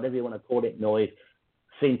crowing, whatever you want to call it, noise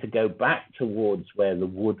seemed to go back towards where the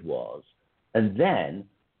wood was. And then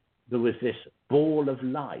there was this ball of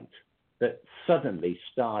light that suddenly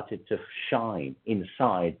started to shine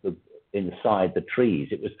inside the trees.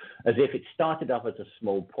 It was as if it started off as a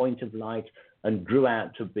small point of light and grew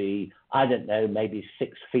out to be, I don't know, maybe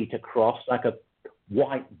 6 feet across, like a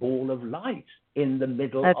white ball of light in the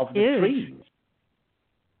middle of the trees,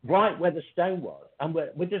 right where the stone was. And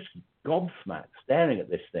we're just gobsmacked staring at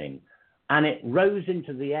this thing. And it rose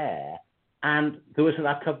into the air, and there was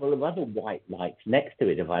a couple of other white lights next to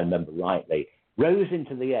it, if I remember rightly, rose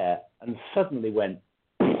into the air and suddenly went,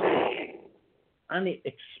 and it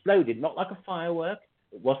exploded, not like a firework.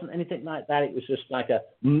 It wasn't anything like that. It was just like a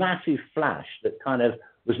massive flash that kind of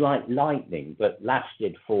was like lightning, but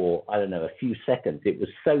lasted for, I don't know, a few seconds. It was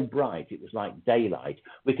so bright, it was like daylight.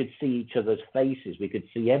 We could see each other's faces. We could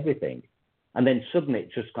see everything. And then suddenly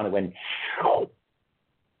it just kind of went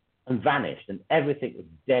and vanished, and everything was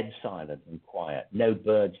dead silent and quiet. No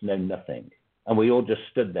birds, no nothing. And we all just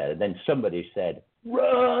stood there. And then somebody said,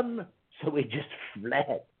 "Run!" So we just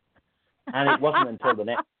fled. And it wasn't until the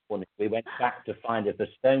next morning we went back to find if the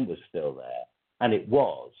stone was still there. And it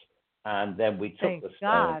was. And then we took the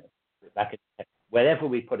stone back. Wherever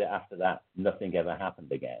we put it after that, nothing ever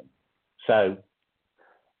happened again. So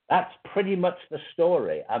that's pretty much the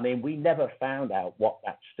story. I mean, we never found out what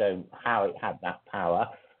that stone, how it had that power.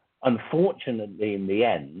 Unfortunately, in the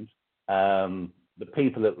end, the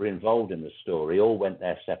people that were involved in the story all went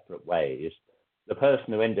their separate ways. The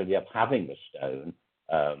person who ended up having the stone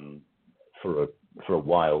for a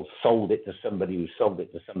while sold it to somebody who sold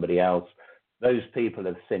it to somebody else. Those people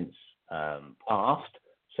have since passed.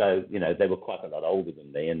 So, you know, they were quite a lot older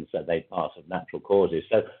than me, and so they passed of natural causes.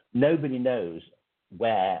 So nobody knows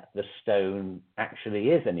where the stone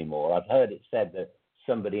actually is anymore. I've heard it said that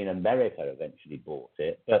somebody in America eventually bought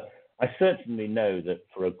it, but I certainly know that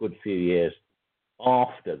for a good few years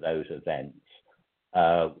after those events,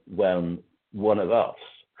 when one of us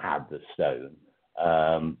had the stone,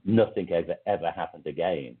 nothing ever happened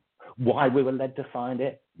again. Why we were led to find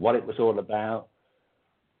it, what it was all about,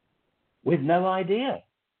 with no idea.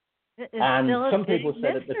 And some people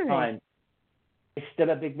said at the time, it's still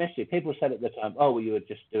a big mystery. People said at the time, "Oh, well, you were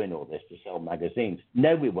just doing all this to sell magazines."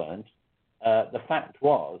 No, we weren't. The fact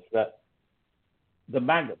was that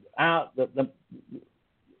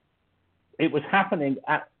it was happening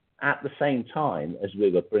at the same time as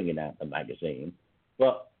we were bringing out the magazine.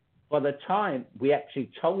 But by the time we actually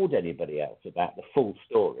told anybody else about the full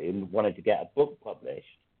story and wanted to get a book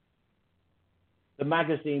published, the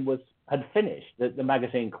magazine had finished. The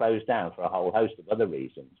magazine closed down for a whole host of other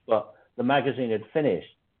reasons, but the magazine had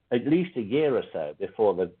finished at least a year or so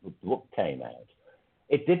before the book came out.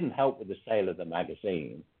 It didn't help with the sale of the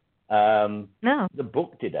magazine. No. The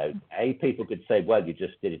book did okay. People could say, "Well, you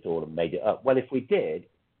just did it all and made it up." Well, if we did,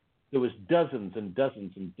 there was dozens and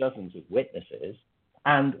dozens and dozens of witnesses,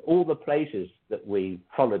 and all the places that we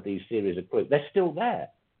followed these series of clues, they're still there.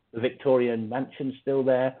 The Victorian mansion's still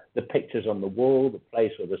there. The pictures on the wall, the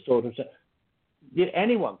place where the sword was.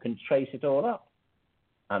 Anyone can trace it all up,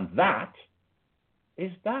 and that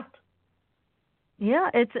is that.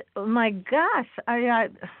 Yeah, it's, oh my gosh.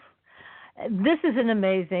 This is an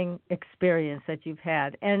amazing experience that you've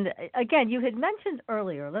had. And again, you had mentioned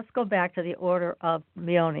earlier, let's go back to the Order of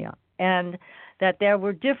Meonia, and that there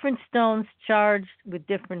were different stones charged with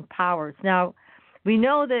different powers. Now, we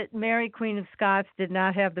know that Mary Queen of Scots did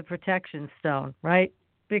not have the protection stone, right?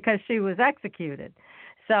 Because she was executed.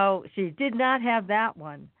 So she did not have that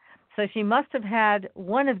one. So she must have had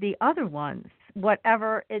one of the other ones,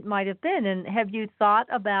 whatever it might have been. And have you thought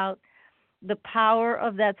about the power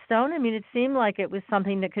of that stone? I mean, it seemed like it was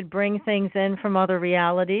something that could bring things in from other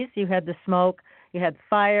realities. You had the smoke, you had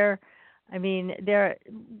fire. I mean,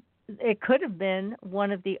 it could have been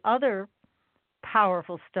one of the other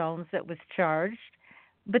powerful stones that was charged.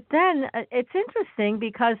 But then it's interesting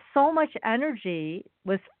because so much energy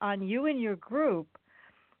was on you and your group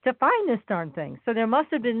to find this darn thing. So there must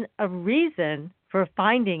have been a reason for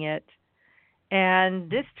finding it and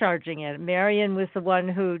discharging it. Marion was the one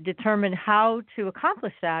who determined how to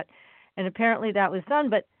accomplish that, and apparently that was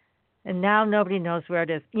done, and now nobody knows where it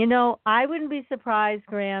is. You know, I wouldn't be surprised,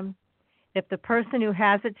 Graham, if the person who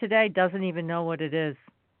has it today doesn't even know what it is.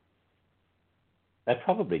 They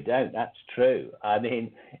probably don't. That's true. I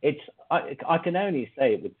mean, I can only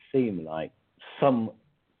say it would seem like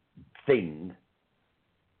something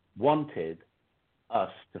wanted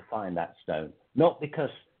us to find that stone, not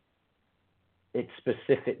because it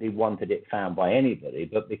specifically wanted it found by anybody,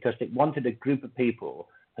 but because it wanted a group of people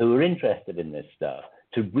who were interested in this stuff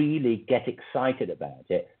to really get excited about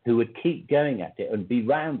it, who would keep going at it and be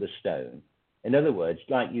round the stone. In other words,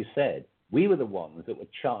 like you said, we were the ones that were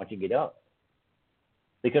charging it up.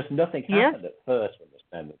 because nothing happened at first when the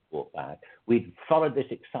stone was brought back. We'd followed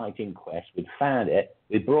this exciting quest. We'd found it.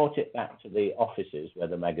 We brought it back to the offices where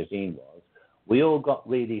the magazine was. We all got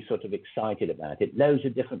really sort of excited about it. Loads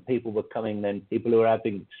of different people were coming then, people who were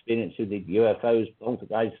having experience with the UFOs,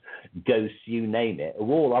 poltergeists, ghosts, you name it,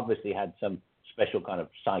 who all obviously had some special kind of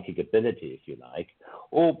psychic ability, if you like,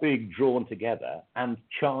 all being drawn together and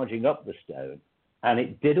charging up the stone. And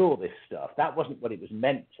it did all this stuff. That wasn't what it was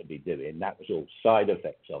meant to be doing. That was all side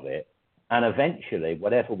effects of it. And eventually,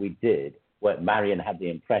 whatever we did, where Marion had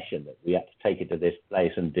the impression that we had to take it to this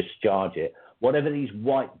place and discharge it, whatever these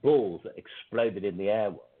white balls that exploded in the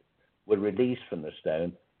air were released from the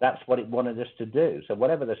stone, that's what it wanted us to do. So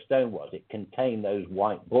whatever the stone was, it contained those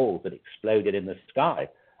white balls that exploded in the sky.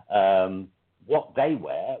 What they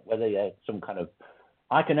were, whether they're some kind of...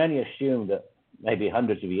 I can only assume that maybe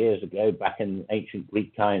hundreds of years ago, back in ancient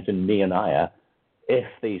Greek times in Meonia, if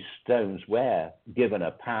these stones were given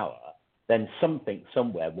a power, then something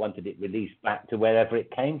somewhere wanted it released back to wherever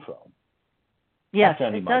it came from. Yes,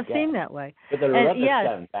 it does seem that way. But there are other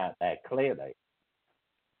stones out there, clearly.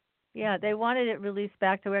 Yeah, they wanted it released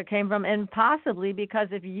back to where it came from, and possibly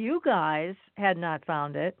because if you guys had not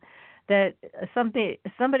found it, that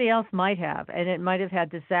somebody else might have, and it might have had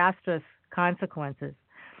disastrous consequences.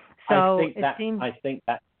 So I think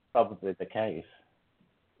that's probably the case.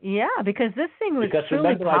 Yeah, because this thing was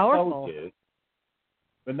truly powerful.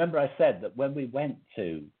 Remember I said that when we went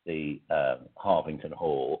to the Harvington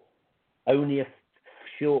Hall, only a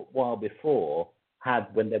short while before,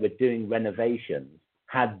 when they were doing renovations,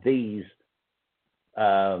 had these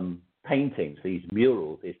paintings, these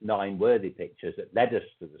murals, these 9 worthy pictures that led us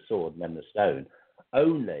to the sword and then the stone.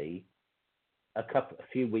 Only a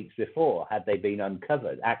few weeks before had they been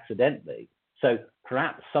uncovered accidentally. So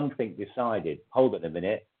perhaps something decided, hold on a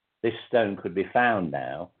minute, this stone could be found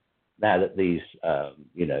now that these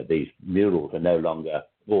these murals are no longer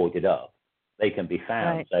boarded up. They can be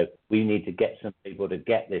found. Right. So we need to get some people to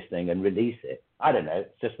get this thing and release it. I don't know.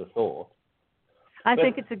 It's just a thought. I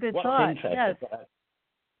think it's a good thought. Yes.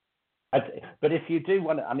 But if you do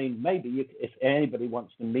want to, maybe if anybody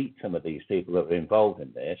wants to meet some of these people that are involved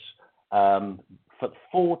in this, for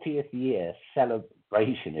 40th year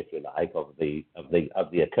celebration, if you like, of the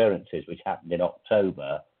occurrences which happened in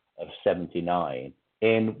October of '79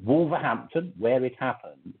 in Wolverhampton, where it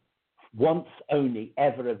happened, once only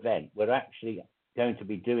ever event. We're actually going to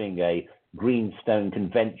be doing a Greenstone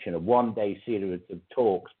convention, a 1-day series of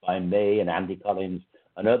talks by me and Andy Collins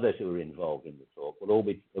and others who are involved in the talk. We'll all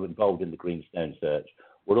be involved in the Greenstone search.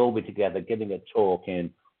 We'll all be together giving a talk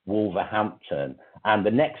in Wolverhampton. And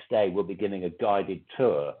the next day we'll be giving a guided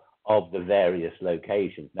tour of the various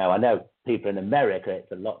locations. Now, I know people in America,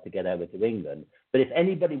 it's a lot to get over to England, but if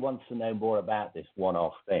anybody wants to know more about this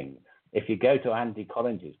one-off thing, if you go to Andy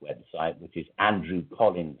Collins' website, which is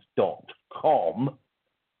andrewcollins.com,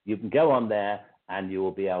 you can go on there and you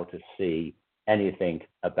will be able to see anything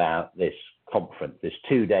about this conference, this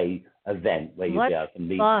 2-day event where you'll be able to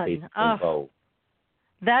meet people involved.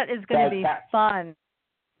 That is going to be fun.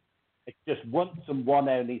 It's just once and one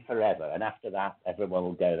only forever, and after that, everyone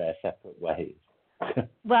will go their separate ways.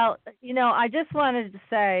 Well, I just wanted to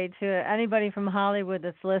say to anybody from Hollywood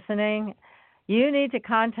that's listening, you need to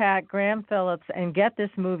contact Graham Phillips and get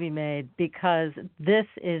this movie made, because this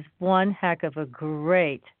is one heck of a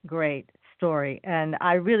great, great story. And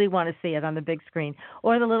I really want to see it on the big screen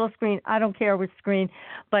or the little screen. I don't care which screen,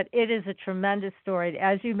 but it is a tremendous story.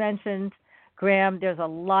 As you mentioned, Graham, there's a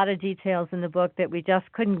lot of details in the book that we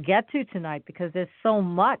just couldn't get to tonight because there's so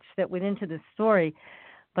much that went into the story.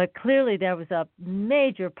 But clearly there was a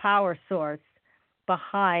major power source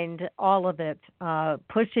behind all of it,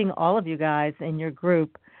 pushing all of you guys in your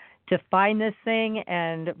group to find this thing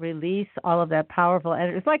and release all of that powerful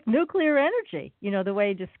energy. It's like nuclear energy, the way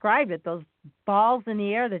you described it, those balls in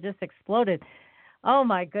the air that just exploded. Oh,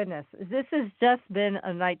 my goodness. This has just been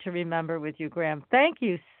a night to remember with you, Graham. Thank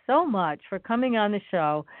you so much for coming on the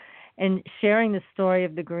show and sharing the story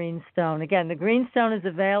of the Greenstone. Again, the Greenstone is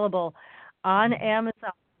available on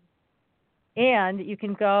Amazon, and you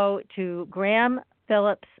can go to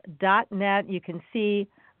grahamphillips.net. You can see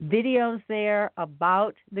videos there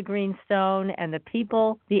about the Greenstone and the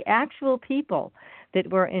people, the actual people that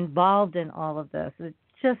were involved in all of this. It's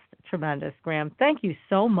just tremendous, Graham. Thank you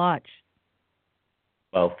so much.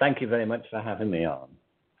 Well, thank you very much for having me on.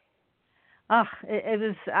 It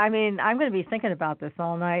was, I'm going to be thinking about this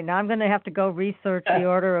all night. Now I'm going to have to go research the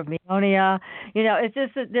Order of Meonia. It's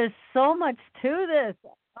just that there's so much to this.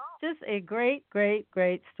 Just a great, great,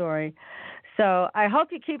 great story. So I hope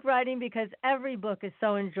you keep writing because every book is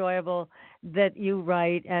so enjoyable that you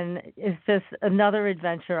write, and it's just another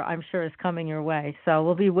adventure I'm sure is coming your way. So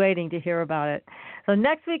we'll be waiting to hear about it. So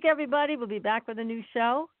next week, everybody, we'll be back with a new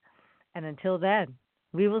show. And until then,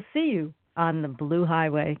 we will see you on the Blue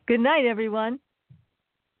Highway. Good night, everyone.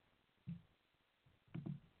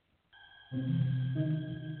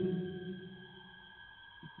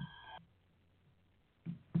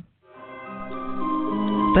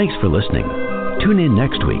 Thanks for listening. Tune in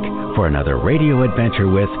next week for another radio adventure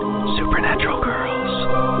with Supernatural Girls.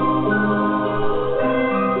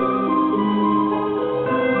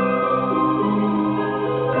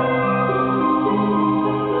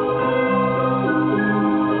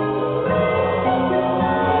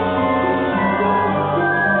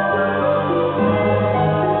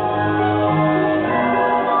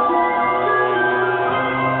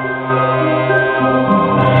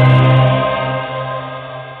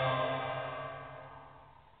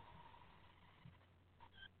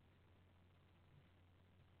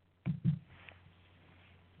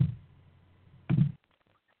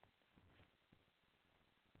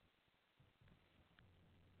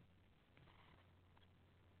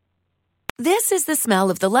 This is the smell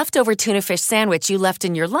of the leftover tuna fish sandwich you left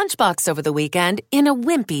in your lunchbox over the weekend in a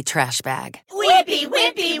wimpy trash bag. Wimpy,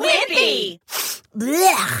 wimpy, wimpy!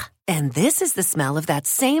 Blech! And this is the smell of that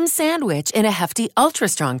same sandwich in a hefty,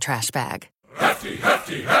 ultra-strong trash bag. Hefty,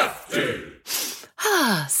 hefty, hefty!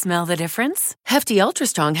 Ah, smell the difference? Hefty Ultra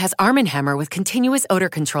Strong has Arm & Hammer with continuous odor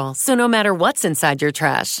control, so no matter what's inside your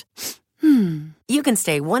trash, you can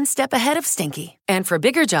stay one step ahead of stinky. And for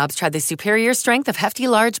bigger jobs, try the superior strength of Hefty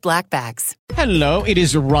Large Black Bags. Hello, it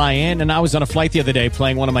is Ryan, and I was on a flight the other day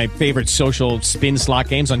playing one of my favorite social spin slot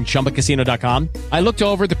games on ChumbaCasino.com. I looked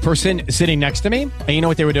over at the person sitting next to me, and you know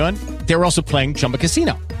what they were doing? They were also playing Chumba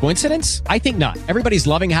Casino. Coincidence? I think not. Everybody's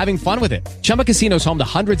loving having fun with it. Chumba Casino is home to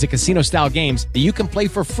hundreds of casino-style games that you can play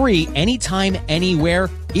for free anytime, anywhere,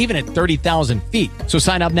 even at 30,000 feet. So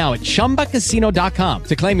sign up now at ChumbaCasino.com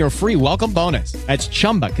to claim your free welcome bonus. That's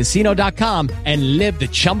ChumbaCasino.com and live the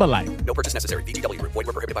Chumba life. No purchase necessary. VGW. Void where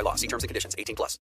prohibited by law. See terms and conditions. 18+.